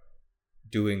about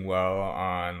doing well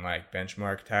on like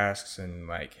benchmark tasks and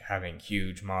like having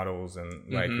huge models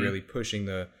and like really pushing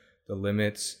the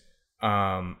limits,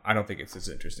 I don't think it's as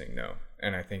interesting, no.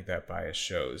 And I think that bias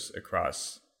shows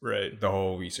across the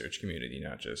whole research community,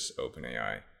 not just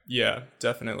OpenAI. Yeah,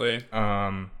 definitely.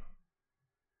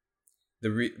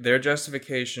 Their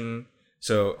justification.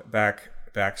 So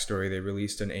backstory, they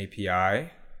released an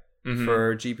API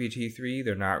for GPT-3.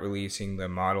 They're not releasing the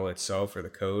model itself or the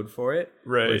code for it,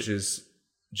 Right. which is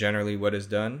generally what is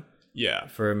done. Yeah.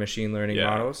 For machine learning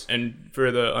models. And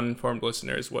for the uninformed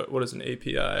listeners, what is an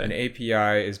API? An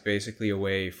API is basically a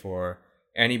way for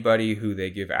anybody who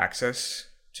they give access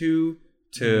to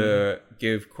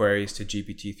give queries to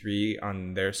GPT-3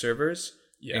 on their servers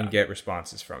and get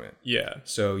responses from it. Yeah.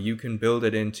 So you can build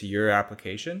it into your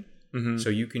application. So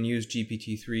you can use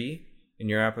GPT-3 in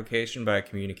your application by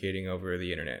communicating over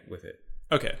the internet with it.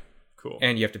 Okay, cool.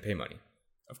 And you have to pay money.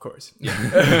 Of course.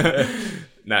 Yeah.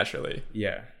 Naturally.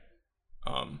 Yeah.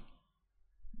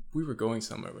 We were going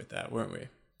somewhere with that, weren't we?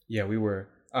 Yeah, we were.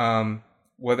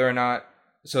 Whether or not,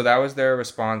 so that was their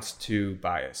response to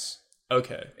bias.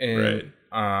 Okay, And, right.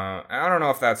 I don't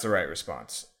know if that's the right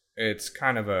response. It's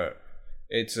kind of their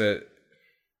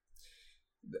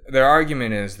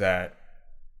argument is that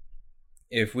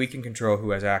if we can control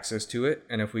who has access to it,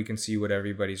 and if we can see what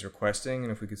everybody's requesting,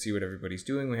 and if we can see what everybody's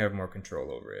doing, we have more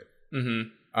control over it.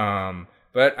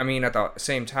 But I mean, at the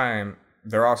same time,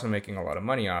 they're also making a lot of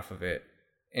money off of it,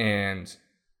 and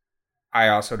I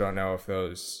also don't know if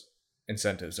those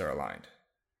incentives are aligned.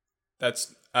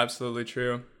 That's absolutely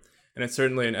true. And it's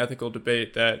certainly an ethical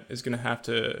debate that is going to have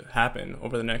to happen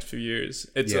over the next few years.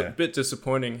 It's a bit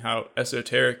disappointing how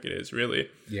esoteric it is, really.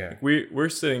 Yeah. We're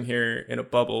sitting here in a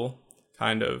bubble,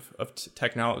 kind of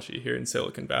technology here in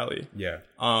Silicon Valley. Yeah.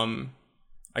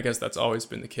 I guess that's always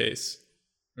been the case,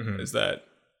 is that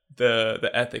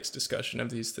the ethics discussion of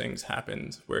these things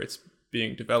happens where it's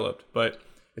being developed. But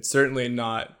it's certainly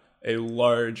not a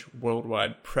large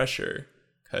worldwide pressure.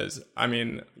 Because, I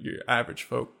mean, your average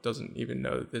folk doesn't even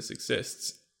know that this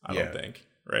exists, I don't think,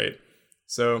 right?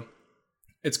 So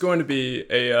it's going to be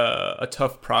a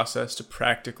tough process to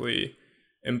practically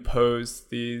impose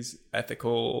these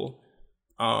ethical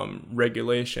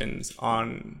regulations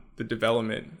on the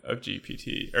development of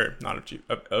GPT, or not of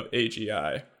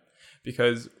AGI.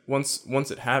 Because once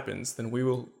it happens, then we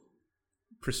will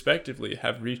prospectively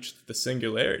have reached the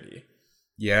singularity.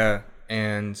 Yeah,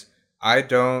 and I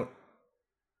don't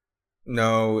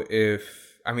know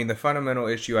if, I mean, the fundamental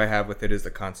issue I have with it is the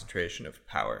concentration of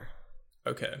power.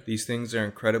 Okay. These things are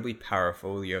incredibly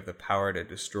powerful. You have the power to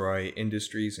destroy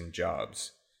industries and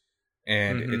jobs,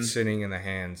 and it's sitting in the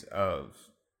hands of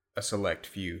a select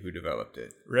few who developed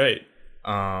it. Right.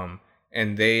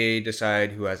 And they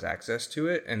decide who has access to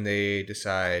it, and they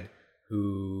decide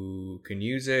who can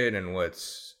use it and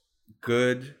what's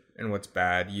good and what's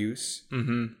bad use.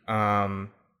 It's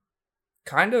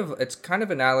kind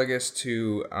of analogous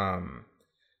to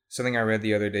something I read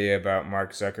the other day about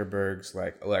Mark Zuckerberg's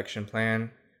like election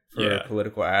plan for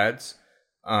political ads.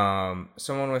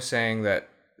 Someone was saying that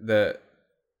the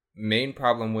main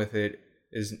problem with it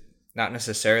is not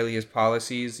necessarily his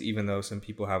policies, even though some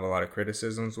people have a lot of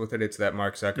criticisms with it. It's that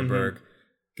Mark Zuckerberg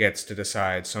gets to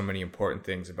decide so many important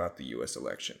things about the U.S.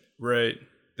 election. Right.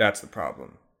 That's the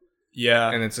problem. Yeah.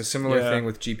 And it's a similar thing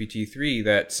with GPT-3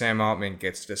 that Sam Altman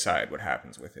gets to decide what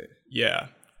happens with it. Yeah,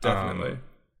 definitely.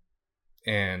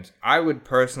 And I would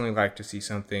personally like to see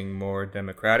something more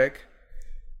democratic.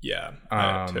 Yeah,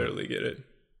 I totally get it.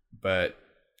 But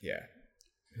yeah,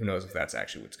 who knows if that's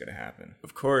actually what's going to happen.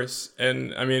 Of course.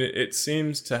 And I mean, it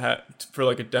seems to have, for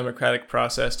like a democratic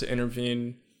process to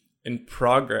intervene in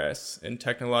progress in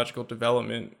technological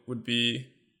development would be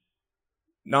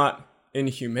not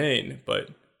inhumane, but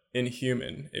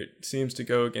inhuman. It seems to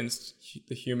go against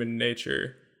the human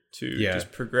nature to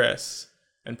just progress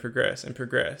and progress and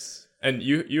progress. And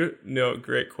you know a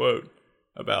great quote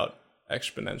about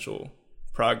exponential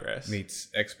progress meets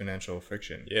exponential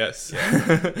friction. Yes.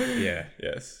 Yeah.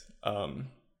 Yes.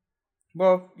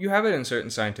 Well, you have it in certain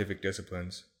scientific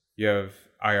disciplines. You have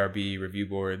IRB review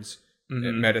boards.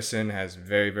 Medicine has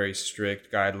very, very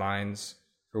strict guidelines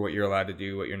for what you're allowed to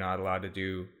do, what you're not allowed to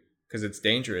do, because it's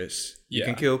dangerous. You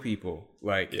can kill people.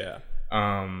 Like,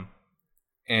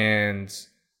 and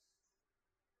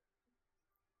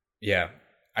yeah,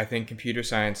 I think computer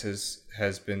science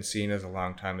has been seen as a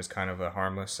long time as kind of a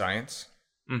harmless science.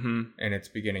 And it's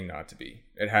beginning not to be.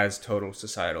 It has total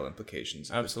societal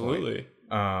implications. Absolutely.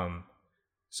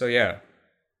 So yeah.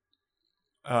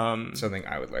 Something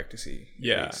I would like to see.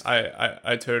 Yeah,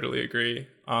 I totally agree.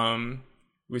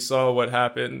 We saw what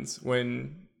happens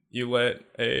when you let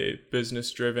a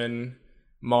business-driven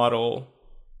model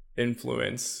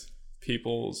influence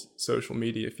people's social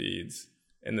media feeds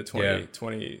in the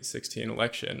 2016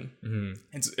 election.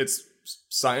 It's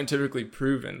scientifically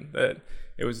proven that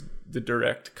it was the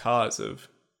direct cause of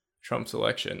Trump's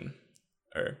election,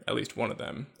 or at least one of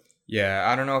them. Yeah,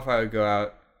 I don't know if I would go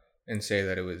out and say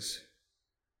that it was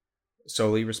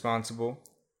solely responsible.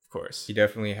 Of course. He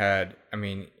definitely had, I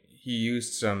mean, he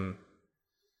used some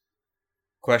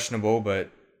questionable but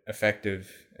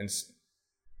effective and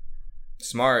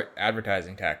smart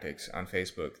advertising tactics on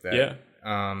Facebook that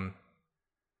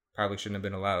probably shouldn't have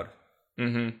been allowed.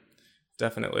 Mm-hmm.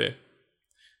 Definitely.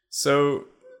 So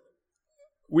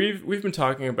we've been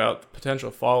talking about the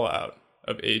potential fallout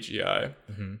of AGI,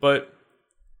 but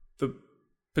the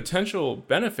potential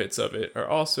benefits of it are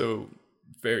also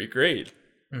very great,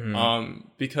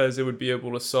 because it would be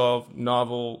able to solve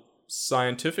novel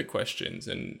scientific questions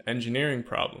and engineering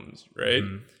problems, right?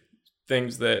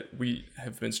 Things that we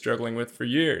have been struggling with for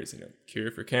years,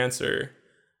 cure for cancer,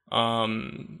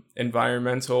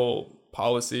 environmental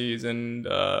policies, and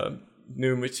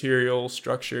new material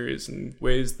structures and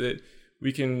ways that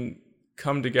we can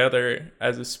come together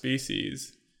as a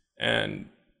species and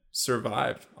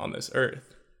survive on this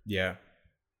earth. Yeah.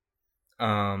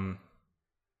 I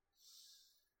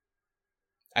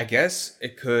guess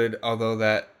it could, although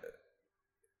that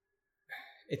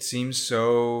it seems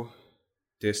so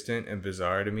distant and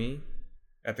bizarre to me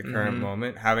at the current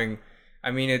moment.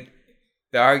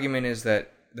 The argument is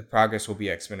that the progress will be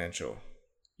exponential.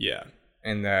 Yeah.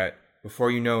 And that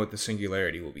before you know it, the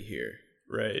singularity will be here.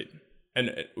 Right.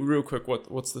 And real quick,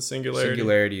 what's the singularity?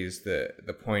 Singularity is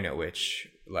the point at which,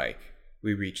 like,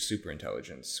 we reach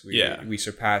superintelligence. We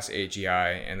surpass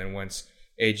AGI, and then once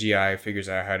AGI figures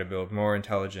out how to build more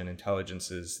intelligent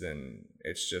intelligences, then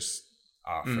it's just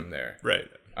off from there. Right.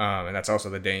 And that's also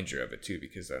the danger of it too,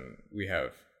 because then we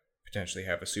potentially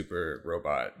have a super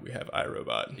robot. We have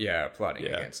iRobot. Yeah, plotting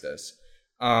against us.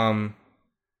 I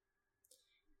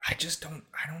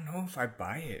don't know if I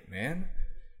buy it, man.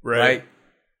 Right. Like,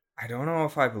 I don't know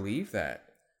if I believe that.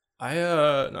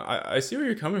 I see where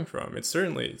you're coming from. It's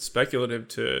certainly speculative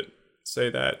to say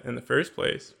that in the first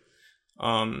place.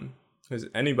 Because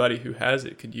anybody who has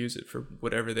it could use it for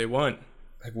whatever they want.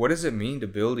 Like, what does it mean to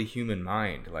build a human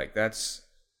mind? Like, that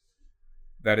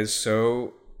is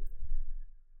so,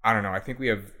 I don't know. I think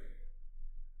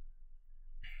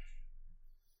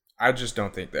I just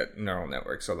don't think that neural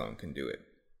networks alone can do it.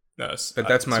 No, but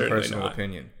that's my personal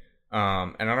opinion.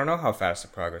 And I don't know how fast the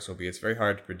progress will be. It's very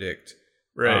hard to predict.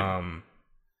 Right.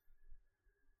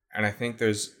 And I think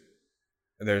there's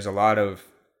a lot of,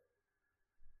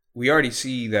 we already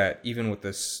see that even with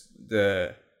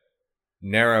the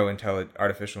narrow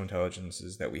artificial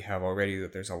intelligences that we have already,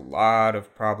 that there's a lot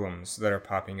of problems that are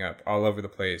popping up all over the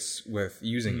place with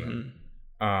using them,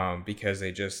 because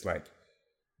they just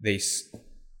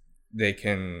they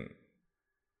can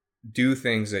do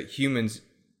things that humans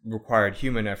required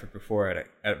human effort before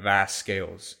at vast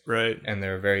scales, right? And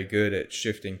they're very good at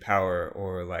shifting power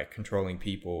or like controlling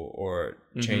people or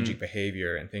changing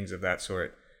behavior and things of that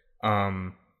sort.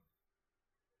 And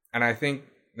I think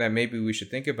that maybe we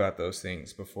should think about those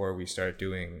things before we start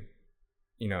doing,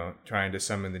 trying to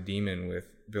summon the demon with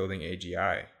building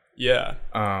AGI. Yeah.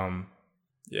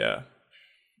 Yeah.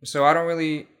 So I don't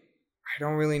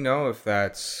really know if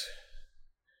that's,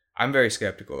 I'm very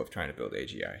skeptical of trying to build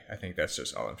AGI. I think that's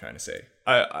just all I'm trying to say.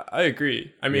 I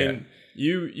agree. I mean,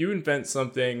 you invent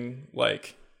something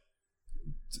like,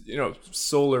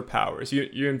 solar powers.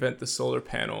 You invent the solar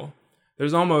panel.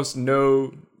 There's almost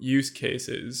no use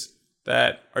cases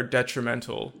that are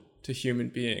detrimental to human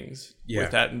beings with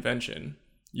that invention.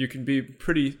 You can be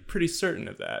pretty certain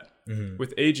of that.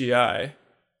 With AGI,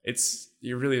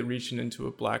 you're really reaching into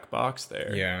a black box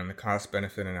there. Yeah, and the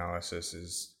cost-benefit analysis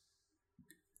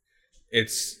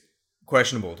it's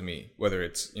questionable to me whether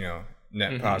it's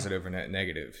net positive or net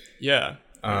negative. Yeah.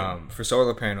 For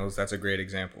solar panels, that's a great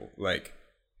example. Like,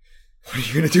 what are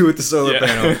you gonna do with the solar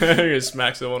panel? You're gonna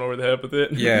smack someone over the head with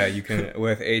it. Yeah, you can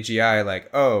with AGI. Like,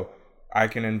 I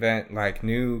can invent like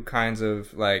new kinds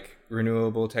of like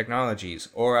renewable technologies,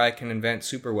 or I can invent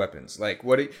super weapons. Like,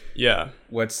 what are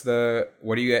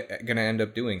you gonna end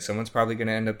up doing? Someone's probably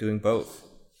gonna end up doing both.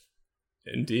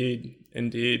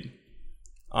 Indeed.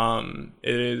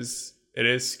 It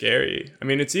is scary. I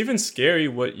mean, it's even scary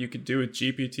what you could do with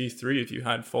GPT-3 if you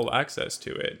had full access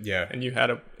to it. Yeah. And you had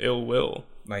a ill will.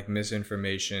 Like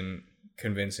misinformation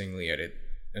convincingly at an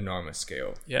enormous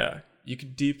scale. Yeah. You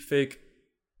could deepfake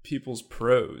people's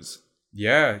prose.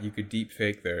 Yeah. You could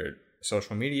deepfake their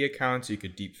social media accounts. You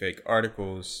could deepfake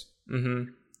articles.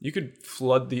 You could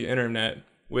flood the internet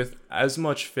with as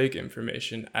much fake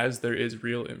information as there is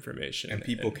real information. And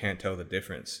people can't tell the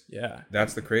difference. Yeah.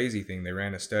 That's the crazy thing. They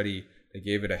ran a study, they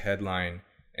gave it a headline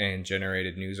and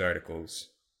generated news articles.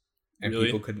 And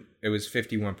really? It was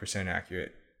 51%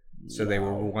 accurate. So they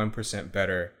were 1%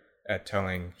 better at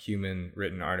telling human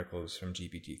written articles from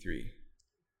GPT-3.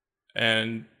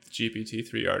 And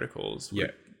GPT-3 articles.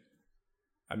 Yeah.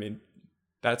 I mean,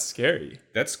 that's scary.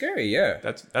 That's scary, yeah.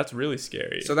 That's really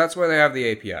scary. So that's why they have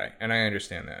the API, and I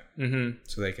understand that. Mm-hmm.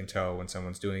 So they can tell when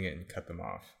someone's doing it and cut them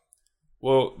off.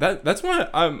 Well, that's why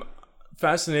I'm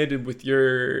fascinated with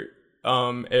your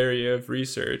area of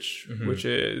research, which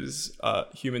is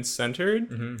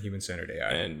human-centered. Human-centered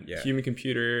AI. And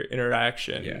human-computer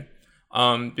interaction.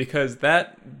 Yeah. Because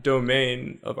that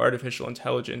domain of artificial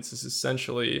intelligence is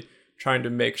essentially trying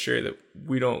to make sure that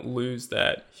we don't lose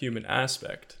that human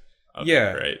aspect of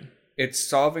it, right? It's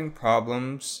solving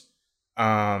problems.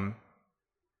 I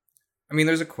mean,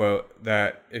 there's a quote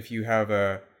that if you have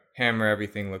a hammer,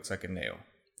 everything looks like a nail.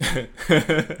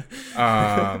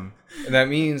 That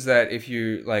means that if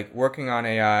you're like working on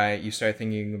AI, you start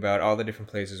thinking about all the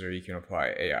different places where you can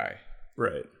apply AI.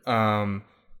 Right.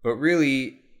 But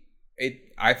really,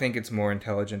 I think it's more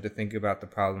intelligent to think about the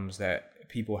problems that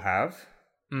people have,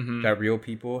 that real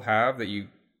people have, that you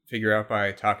figure out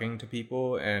by talking to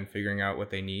people and figuring out what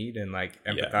they need and like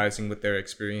empathizing with their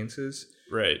experiences.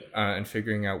 Right. And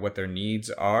figuring out what their needs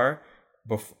are.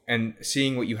 And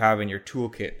seeing what you have in your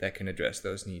toolkit that can address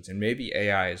those needs. And maybe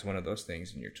AI is one of those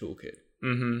things in your toolkit.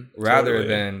 Rather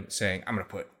than saying, I'm going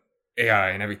to put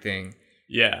AI in everything.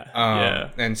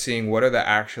 And seeing what are the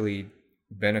actually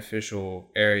beneficial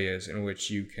areas in which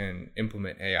you can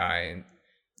implement AI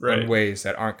in ways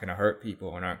that aren't going to hurt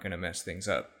people and aren't going to mess things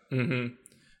up.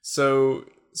 So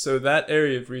that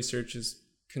area of research is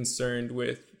concerned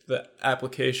with the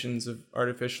applications of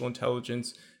artificial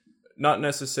intelligence, not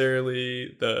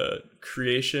necessarily the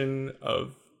creation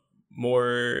of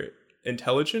more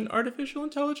intelligent artificial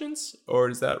intelligence, or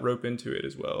does that rope into it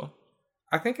as well?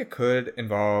 I think it could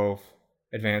involve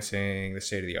advancing the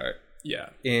state of the art. Yeah.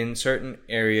 In certain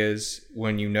areas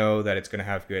when you know that it's going to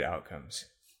have good outcomes.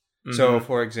 So,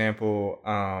 for example,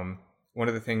 one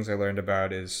of the things I learned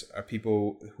about is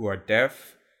people who are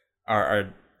deaf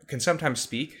can sometimes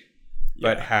speak,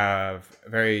 but have a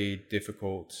very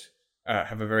difficult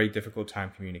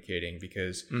time communicating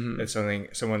because it's the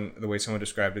way someone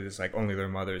described it is like only their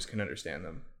mothers can understand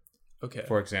them. Okay.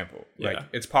 For example, like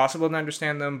it's possible to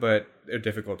understand them, but they're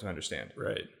difficult to understand.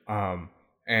 Right.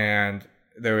 And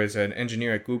there was an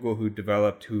engineer at Google who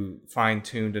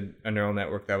fine-tuned a neural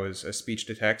network that was a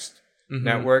speech-to-text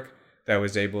network that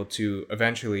was able to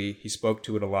eventually, he spoke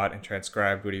to it a lot and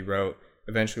transcribed what he wrote,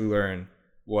 eventually learn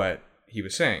what he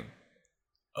was saying.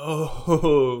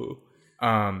 Oh.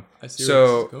 I see so where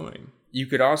this is going. You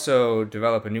could also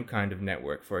develop a new kind of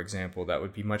network, for example, that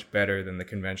would be much better than the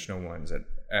conventional ones at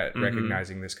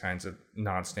recognizing this kinds of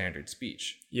non-standard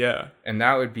speech. Yeah. And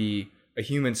that would be a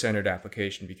human-centered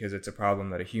application because it's a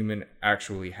problem that a human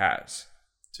actually has.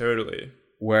 Totally.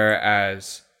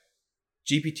 Whereas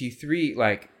GPT-3,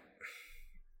 like,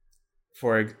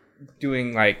 for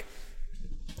doing, like,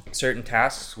 certain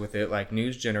tasks with it, like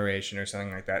news generation or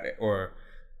something like that, or,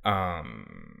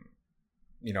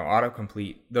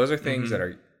 autocomplete, those are things that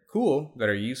are cool, that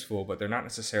are useful, but they're not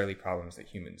necessarily problems that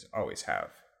humans always have.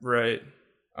 Right.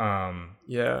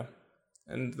 Yeah.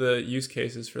 And the use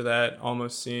cases for that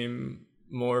almost seem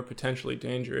more potentially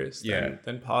dangerous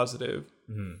than positive.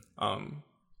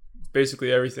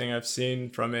 Basically everything I've seen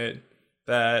from it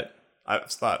that I've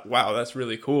thought, wow, that's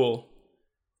really cool,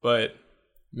 but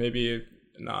maybe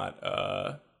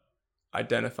not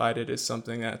identified it as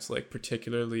something that's like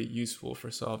particularly useful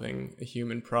for solving a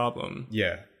human problem.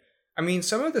 Yeah. I mean,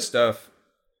 some of the stuff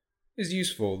is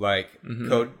useful, like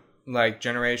code, like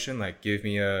generation, like give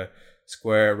me a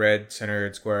square, red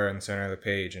centered square in the center of the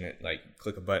page, and it like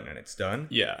click a button and it's done.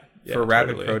 Yeah for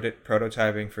rapid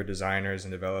prototyping for designers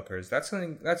and developers, that's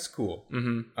something that's cool.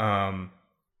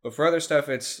 But for other stuff,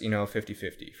 it's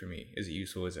 50-50 for me. Is it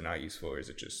useful? Is it not useful? Or is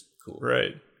it just cool?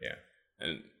 Right. Yeah.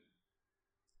 And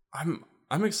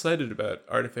I'm excited about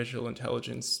artificial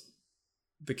intelligence,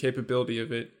 the capability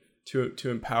of it to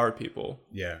empower people.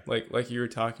 Yeah. Like you were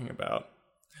talking about.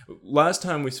 Last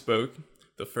time we spoke,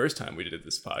 the first time we did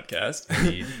this podcast,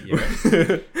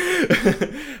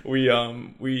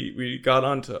 we got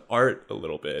onto art a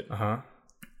little bit.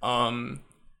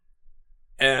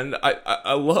 And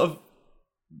I love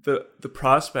the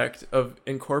prospect of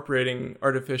incorporating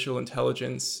artificial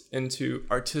intelligence into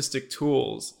artistic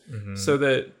tools so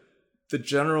that the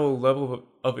general level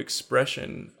of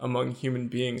expression among human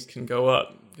beings can go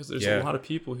up, because there's a lot of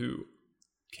people who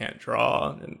can't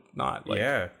draw and not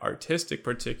artistic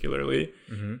particularly,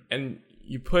 and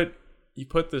you put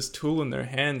this tool in their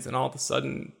hands and all of a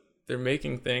sudden they're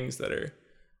making things that are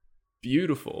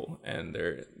beautiful and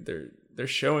they're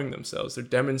showing themselves. They're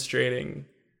demonstrating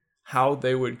how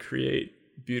they would create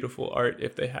beautiful art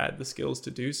if they had the skills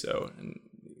to do so. And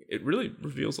it really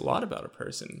reveals a lot about a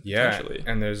person, potentially.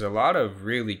 And there's a lot of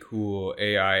really cool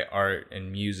AI art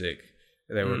and music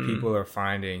that where people are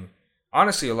finding,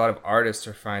 honestly, a lot of artists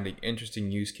are finding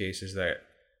interesting use cases that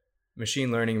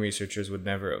machine learning researchers would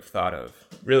never have thought of.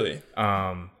 Really?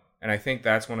 And I think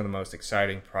that's one of the most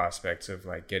exciting prospects of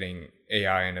like getting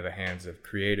AI into the hands of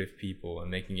creative people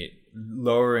and making it,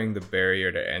 lowering the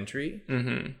barrier to entry.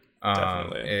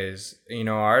 Definitely. Is,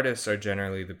 artists are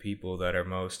generally the people that are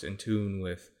most in tune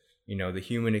with, the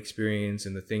human experience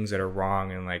and the things that are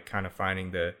wrong, and like kind of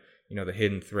finding the, the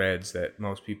hidden threads that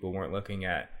most people weren't looking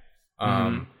at.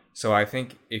 So I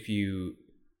think if you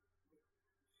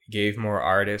gave more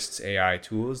artists AI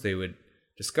tools, they would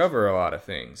discover a lot of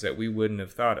things that we wouldn't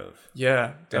have thought of.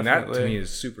 Yeah, definitely. And that to me is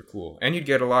super cool. And you'd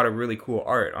get a lot of really cool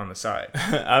art on the side.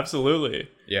 Absolutely.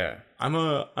 Yeah. I'm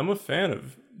a fan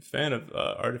of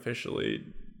artificially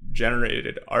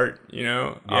generated art,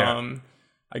 Yeah.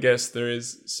 I guess there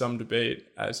is some debate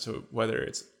as to whether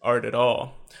it's art at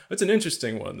all. It's an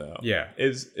interesting one, though. Yeah.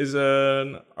 Is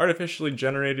an artificially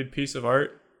generated piece of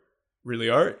art really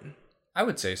art? I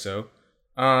would say so.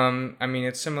 I mean,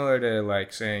 it's similar to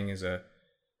like saying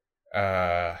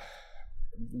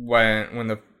when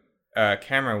the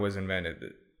camera was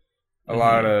invented, a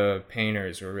lot of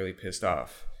painters were really pissed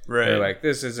off. Right. They're like,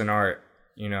 this isn't art.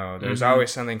 There's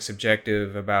always something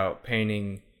subjective about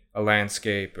painting a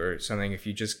landscape or something.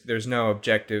 There's no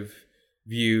objective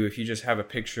view. If you just have a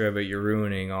picture of it, you're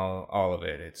ruining all of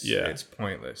it. It's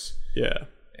pointless. Yeah.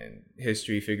 And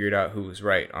history figured out who was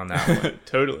right on that one.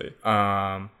 Totally.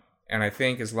 And I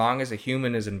think as long as a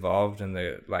human is involved in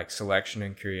the like selection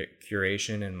and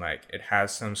curation, and like it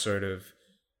has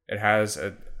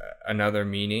another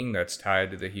meaning that's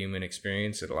tied to the human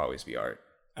experience, it'll always be art.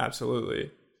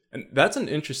 Absolutely. And that's an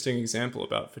interesting example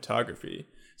about photography.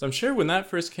 So I'm sure when that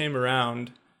first came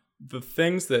around, the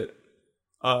things that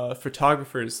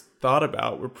photographers thought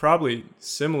about were probably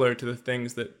similar to the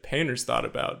things that painters thought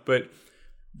about. But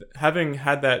having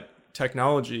had that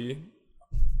technology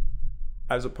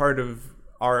as a part of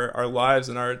our lives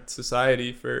and our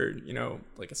society for,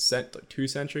 like 2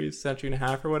 centuries, century and a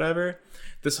half or whatever,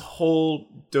 this whole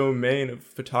domain of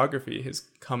photography has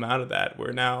come out of that,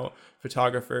 where now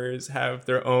photographers have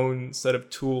their own set of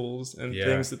tools and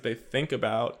things that they think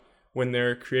about when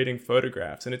they're creating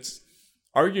photographs. And it's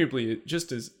arguably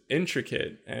just as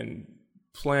intricate and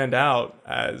planned out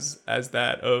as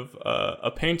that of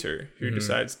a painter who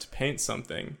decides to paint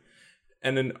something.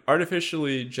 And an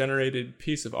artificially generated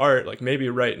piece of art, like maybe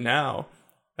right now,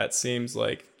 that seems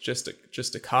like just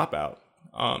a cop-out.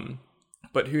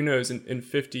 But who knows, in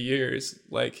 50 years,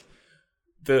 like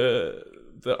the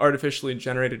artificially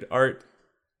generated art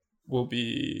will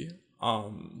be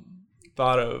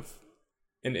thought of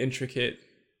in intricate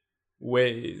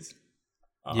ways,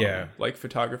 like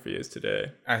photography is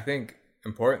today. I think,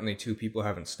 importantly, too, people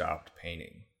haven't stopped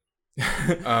painting.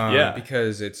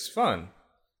 Because it's fun.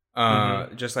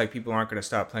 Just like people aren't going to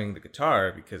stop playing the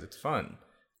guitar because it's fun.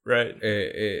 Right.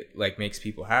 It like makes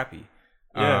people happy.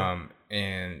 Yeah.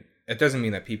 And it doesn't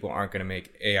mean that people aren't going to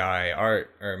make AI art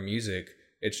or music.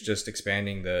 It's just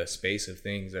expanding the space of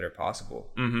things that are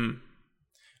possible.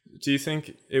 Do you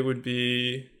think it would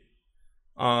be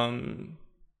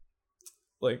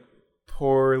like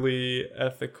poorly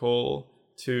ethical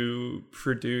to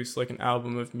produce like an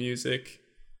album of music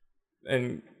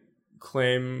and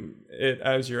claim it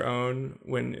as your own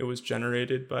when it was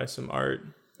generated by some art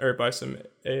or by some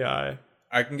AI?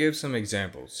 I can give some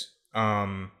examples.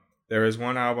 There was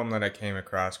one album that I came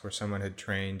across where someone had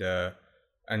trained a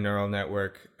neural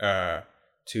network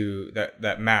to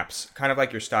that maps kind of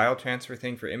like your style transfer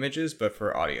thing for images, but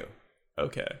for audio.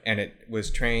 Okay. And it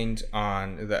was trained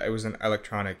on it was an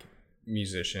electronic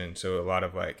musician, so a lot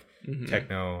of like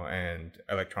techno and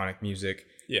electronic music.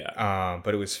 Yeah.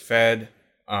 But it was fed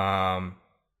a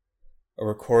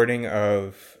recording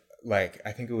of like,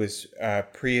 I think it was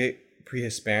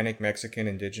pre-Hispanic Mexican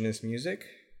indigenous music.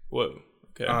 Whoa.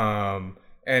 Okay.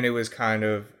 And it was kind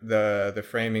of the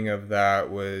framing of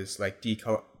that was like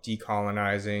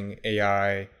decolonizing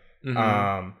AI.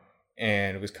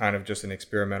 And it was kind of just an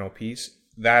experimental piece.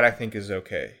 That I think is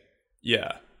okay.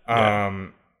 Yeah.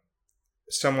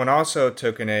 Someone also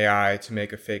took an AI to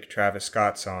make a fake Travis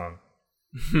Scott song.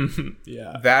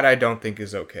 Yeah. That I don't think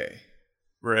is okay.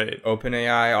 Right.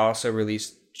 OpenAI also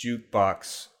released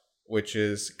Jukebox, which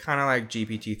is kind of like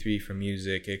GPT-3 for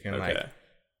music. It can like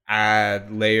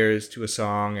add layers to a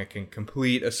song. It can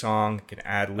complete a song. It can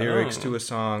add lyrics to a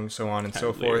song, so on and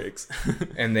so forth.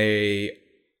 And they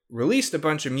released a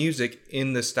bunch of music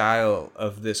in the style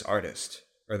of this artist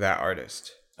or that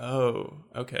artist. Oh,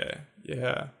 okay.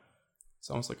 Yeah. It's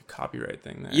almost like a copyright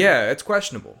thing there. Yeah, it's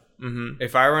questionable. Mm-hmm.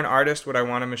 If I were an artist, would I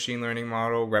want a machine learning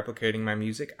model replicating my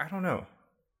music? I don't know.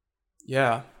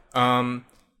 Yeah.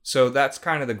 So that's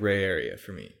kind of the gray area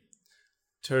for me.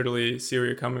 Totally see where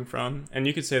you're coming from. And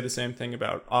you could say the same thing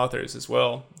about authors as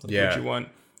well. Yeah. Would you want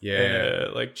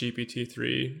like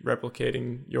GPT-3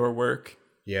 replicating your work?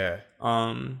 Yeah.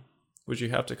 Would you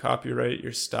have to copyright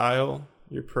your style,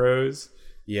 your prose?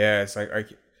 Yeah,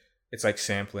 it's like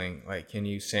sampling. Like, can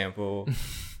you sample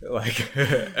like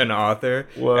an author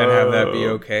and have that be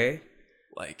okay?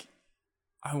 Like,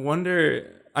 I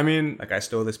wonder. I mean, like, I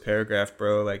stole this paragraph,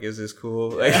 bro. Like, is this cool?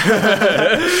 Like,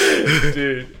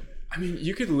 dude. I mean,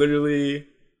 you could literally.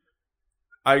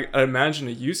 I imagine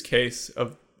a use case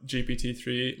of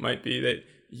GPT-3 might be that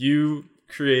you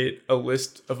create a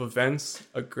list of events,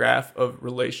 a graph of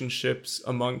relationships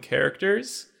among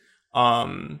characters,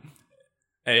 an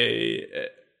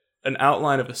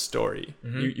outline of a story.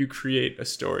 Mm-hmm. You create a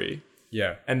story.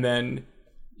 Yeah. And then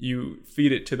you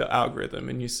feed it to the algorithm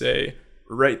and you say,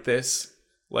 write this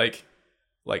like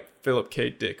Philip K.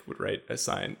 Dick would write a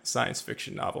science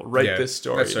fiction novel. Write this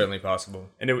story. That's certainly possible.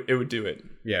 And it would do it.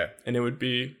 Yeah. And it would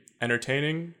be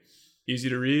entertaining, easy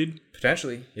to read.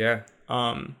 Potentially, yeah.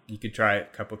 You could try it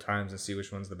a couple times and see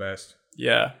which one's the best.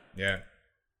 Yeah. Yeah.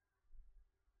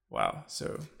 Wow.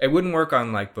 So it wouldn't work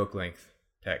on like book length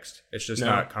text. It's just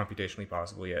not computationally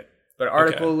possible yet. But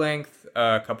article length,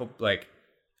 a couple like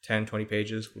 10, 20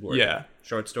 pages would work. Yeah.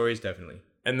 Short stories, definitely.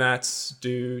 And that's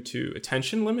due to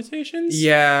attention limitations?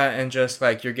 Yeah, and just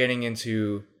like you're getting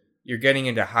into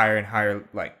higher and higher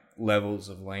like levels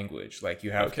of language. Like you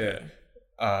have to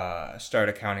start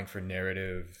accounting for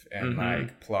narrative and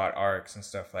like plot arcs and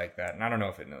stuff like that. And I don't know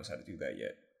if it knows how to do that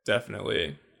yet.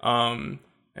 Definitely. I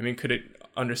mean, could it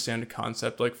understand a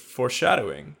concept like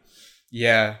foreshadowing?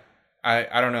 Yeah.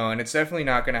 I don't know. And it's definitely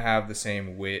not going to have the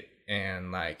same wit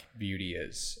and like beauty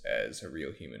as a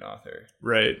real human author.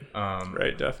 Right.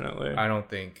 Right, definitely. I don't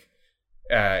think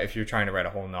if you're trying to write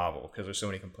a whole novel, because there's so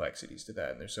many complexities to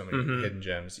that and there's so many hidden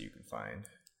gems that you can find.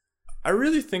 I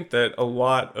really think that a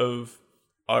lot of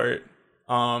art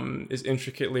is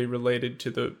intricately related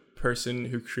to the person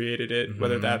who created it,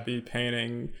 whether that be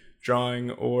painting,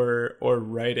 drawing, or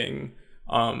writing.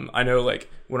 I know, like,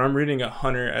 when I'm reading a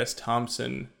Hunter S.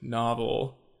 Thompson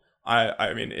novel,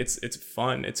 I mean, it's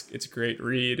fun. It's a great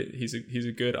read. He's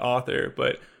a good author,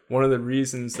 but one of the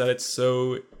reasons that it's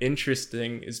so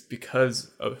interesting is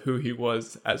because of who he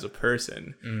was as a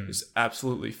person. It's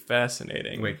absolutely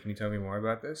fascinating. Wait, can you tell me more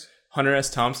about this? Hunter S.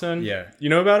 Thompson? Yeah. You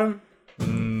know about him?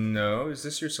 No. Is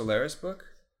this your Solaris book?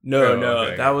 No.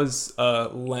 Okay. That was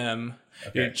Lem.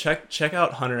 Okay. Dude, check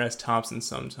out Hunter S. Thompson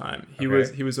sometime. He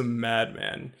was a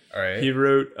madman. All right. He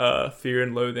wrote Fear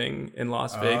and Loathing in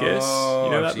Las Vegas. Oh,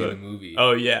 you know I've that seen book? the movie.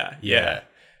 Oh yeah.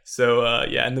 So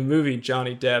in the movie,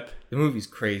 Johnny Depp. The movie's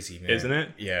crazy, man. Isn't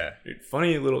it? Yeah. Dude,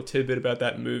 funny little tidbit about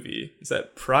that movie is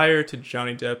that prior to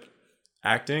Johnny Depp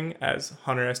acting as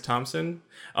Hunter S. Thompson,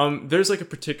 there's like a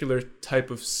particular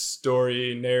type of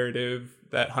story narrative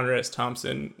that Hunter S.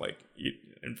 Thompson like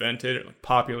invented or like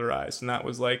popularized, and that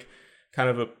was like kind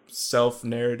of a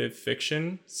self-narrative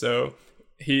fiction. So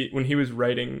when he was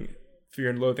writing Fear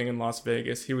and Loathing in Las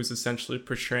Vegas, he was essentially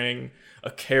portraying a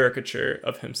caricature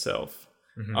of himself.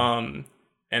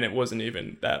 And it wasn't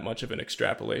even that much of an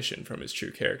extrapolation from his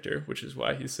true character, which is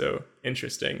why he's so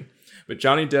interesting. But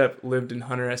Johnny Depp lived in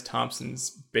Hunter S. Thompson's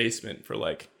basement for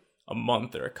like a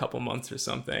month or a couple months or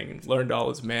something, and learned all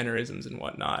his mannerisms and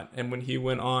whatnot. And when he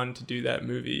went on to do that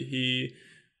movie, he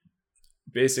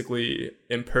basically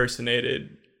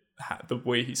impersonated the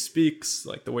way he speaks,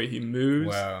 like the way he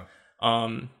moves.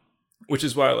 Wow. Which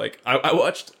is why, like, I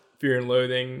watched Fear and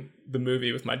Loathing, the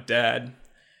movie, with my dad,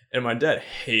 and my dad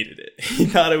hated it. He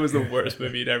thought it was the worst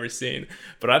movie he'd ever seen.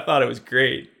 But I thought it was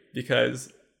great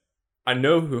because I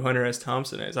know who Hunter S.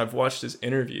 Thompson is. I've watched his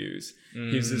interviews.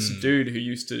 He's this dude who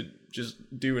used to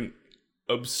just do an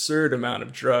absurd amount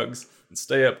of drugs and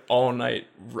stay up all night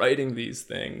writing these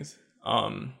things.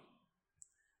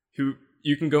 Who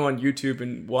you can go on YouTube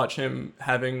and watch him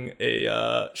having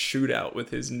a shootout with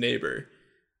his neighbor,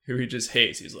 who he just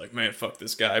hates. He's like, man, fuck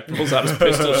this guy. Pulls out his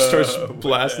pistol, starts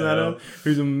blasting at him.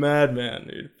 He's a madman,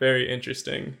 dude. Very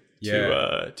interesting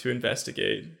to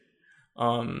investigate.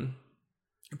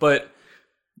 But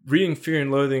reading Fear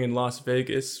and Loathing in Las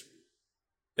Vegas,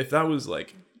 if that was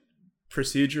like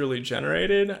procedurally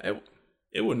generated,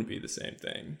 it wouldn't be the same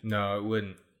thing. No, it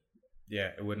wouldn't. Yeah,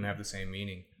 it wouldn't have the same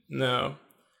meaning. No.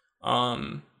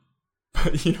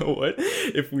 But you know what?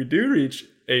 If we do reach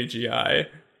AGI,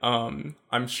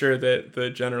 I'm sure that the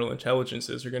general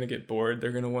intelligences are going to get bored.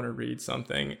 They're going to want to read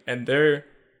something, and they're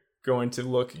going to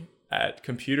look at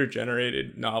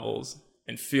computer-generated novels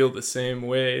and feel the same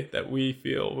way that we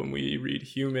feel when we read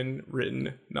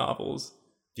human-written novels.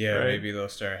 Yeah, right? Maybe they'll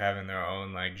start having their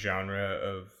own like genre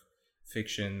of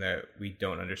fiction that we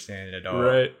don't understand at all.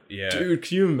 Right. Yeah. Dude,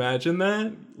 can you imagine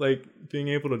that? Like being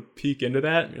able to peek into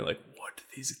that and you're like, what do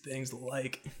these things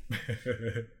like?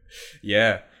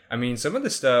 Yeah. I mean, some of the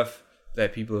stuff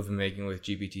that people have been making with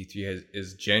GPT-3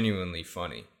 is genuinely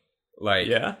funny. Like,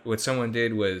 what someone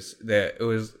did was there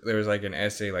was like an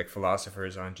essay, like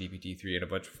philosophers on GPT-3, and a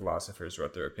bunch of philosophers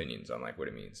wrote their opinions on like what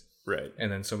it means. Right.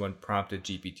 And then someone prompted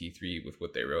GPT-3 with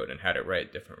what they wrote and had it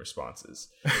write different responses.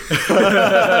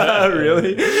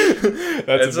 Really?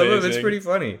 That's some of it's pretty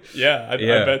funny. Yeah, I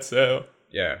bet so.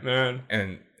 Yeah. Man.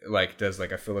 And like does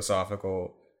like a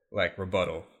philosophical like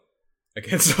rebuttal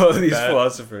against all of these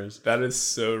philosophers. That is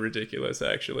so ridiculous,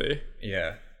 actually.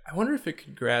 Yeah. I wonder if it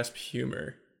could grasp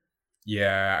humor.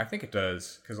 Yeah, I think it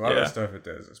does, because a lot of the stuff it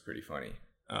does is pretty funny.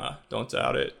 Don't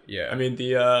doubt it. Yeah. I mean,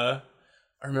 I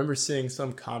remember seeing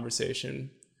some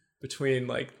conversation between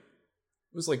like,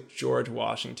 it was like George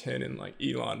Washington and like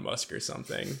Elon Musk or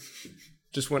something.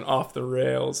 Just went off the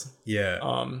rails. Yeah.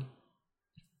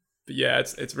 But yeah,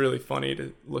 it's really funny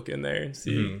to look in there and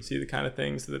see the kind of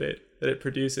things that it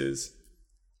produces.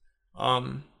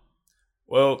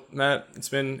 Well, Matt, it's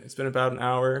been about an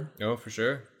hour. Oh, for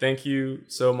sure. Thank you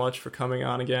so much for coming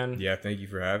on again. Yeah, thank you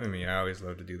for having me. I always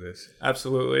love to do this.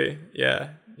 Absolutely.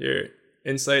 Yeah. Your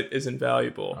insight is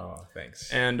invaluable. Oh,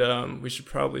 thanks. And we should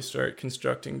probably start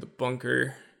constructing the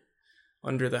bunker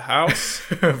under the house.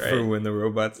 For when the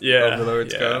robots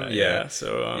overlords come. Yeah.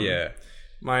 So yeah.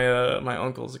 My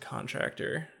uncle's a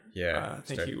contractor. Yeah. I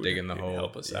think start he would digging the hole.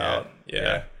 help us out.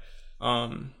 Yeah.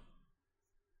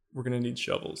 We're gonna need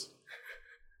shovels.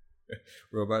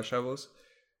 Robot shovels?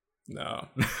 No.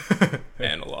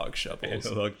 Analog shovels.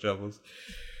 Analog shovels.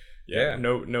 Yeah.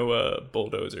 No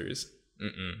bulldozers.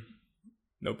 Mm-mm.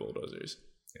 No bulldozers.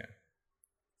 Yeah.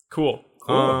 Cool.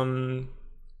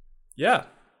 Yeah.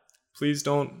 Please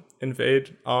don't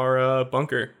invade our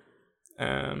bunker.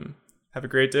 Have a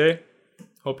great day.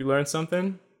 Hope you learned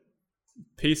something.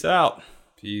 Peace out.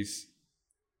 Peace.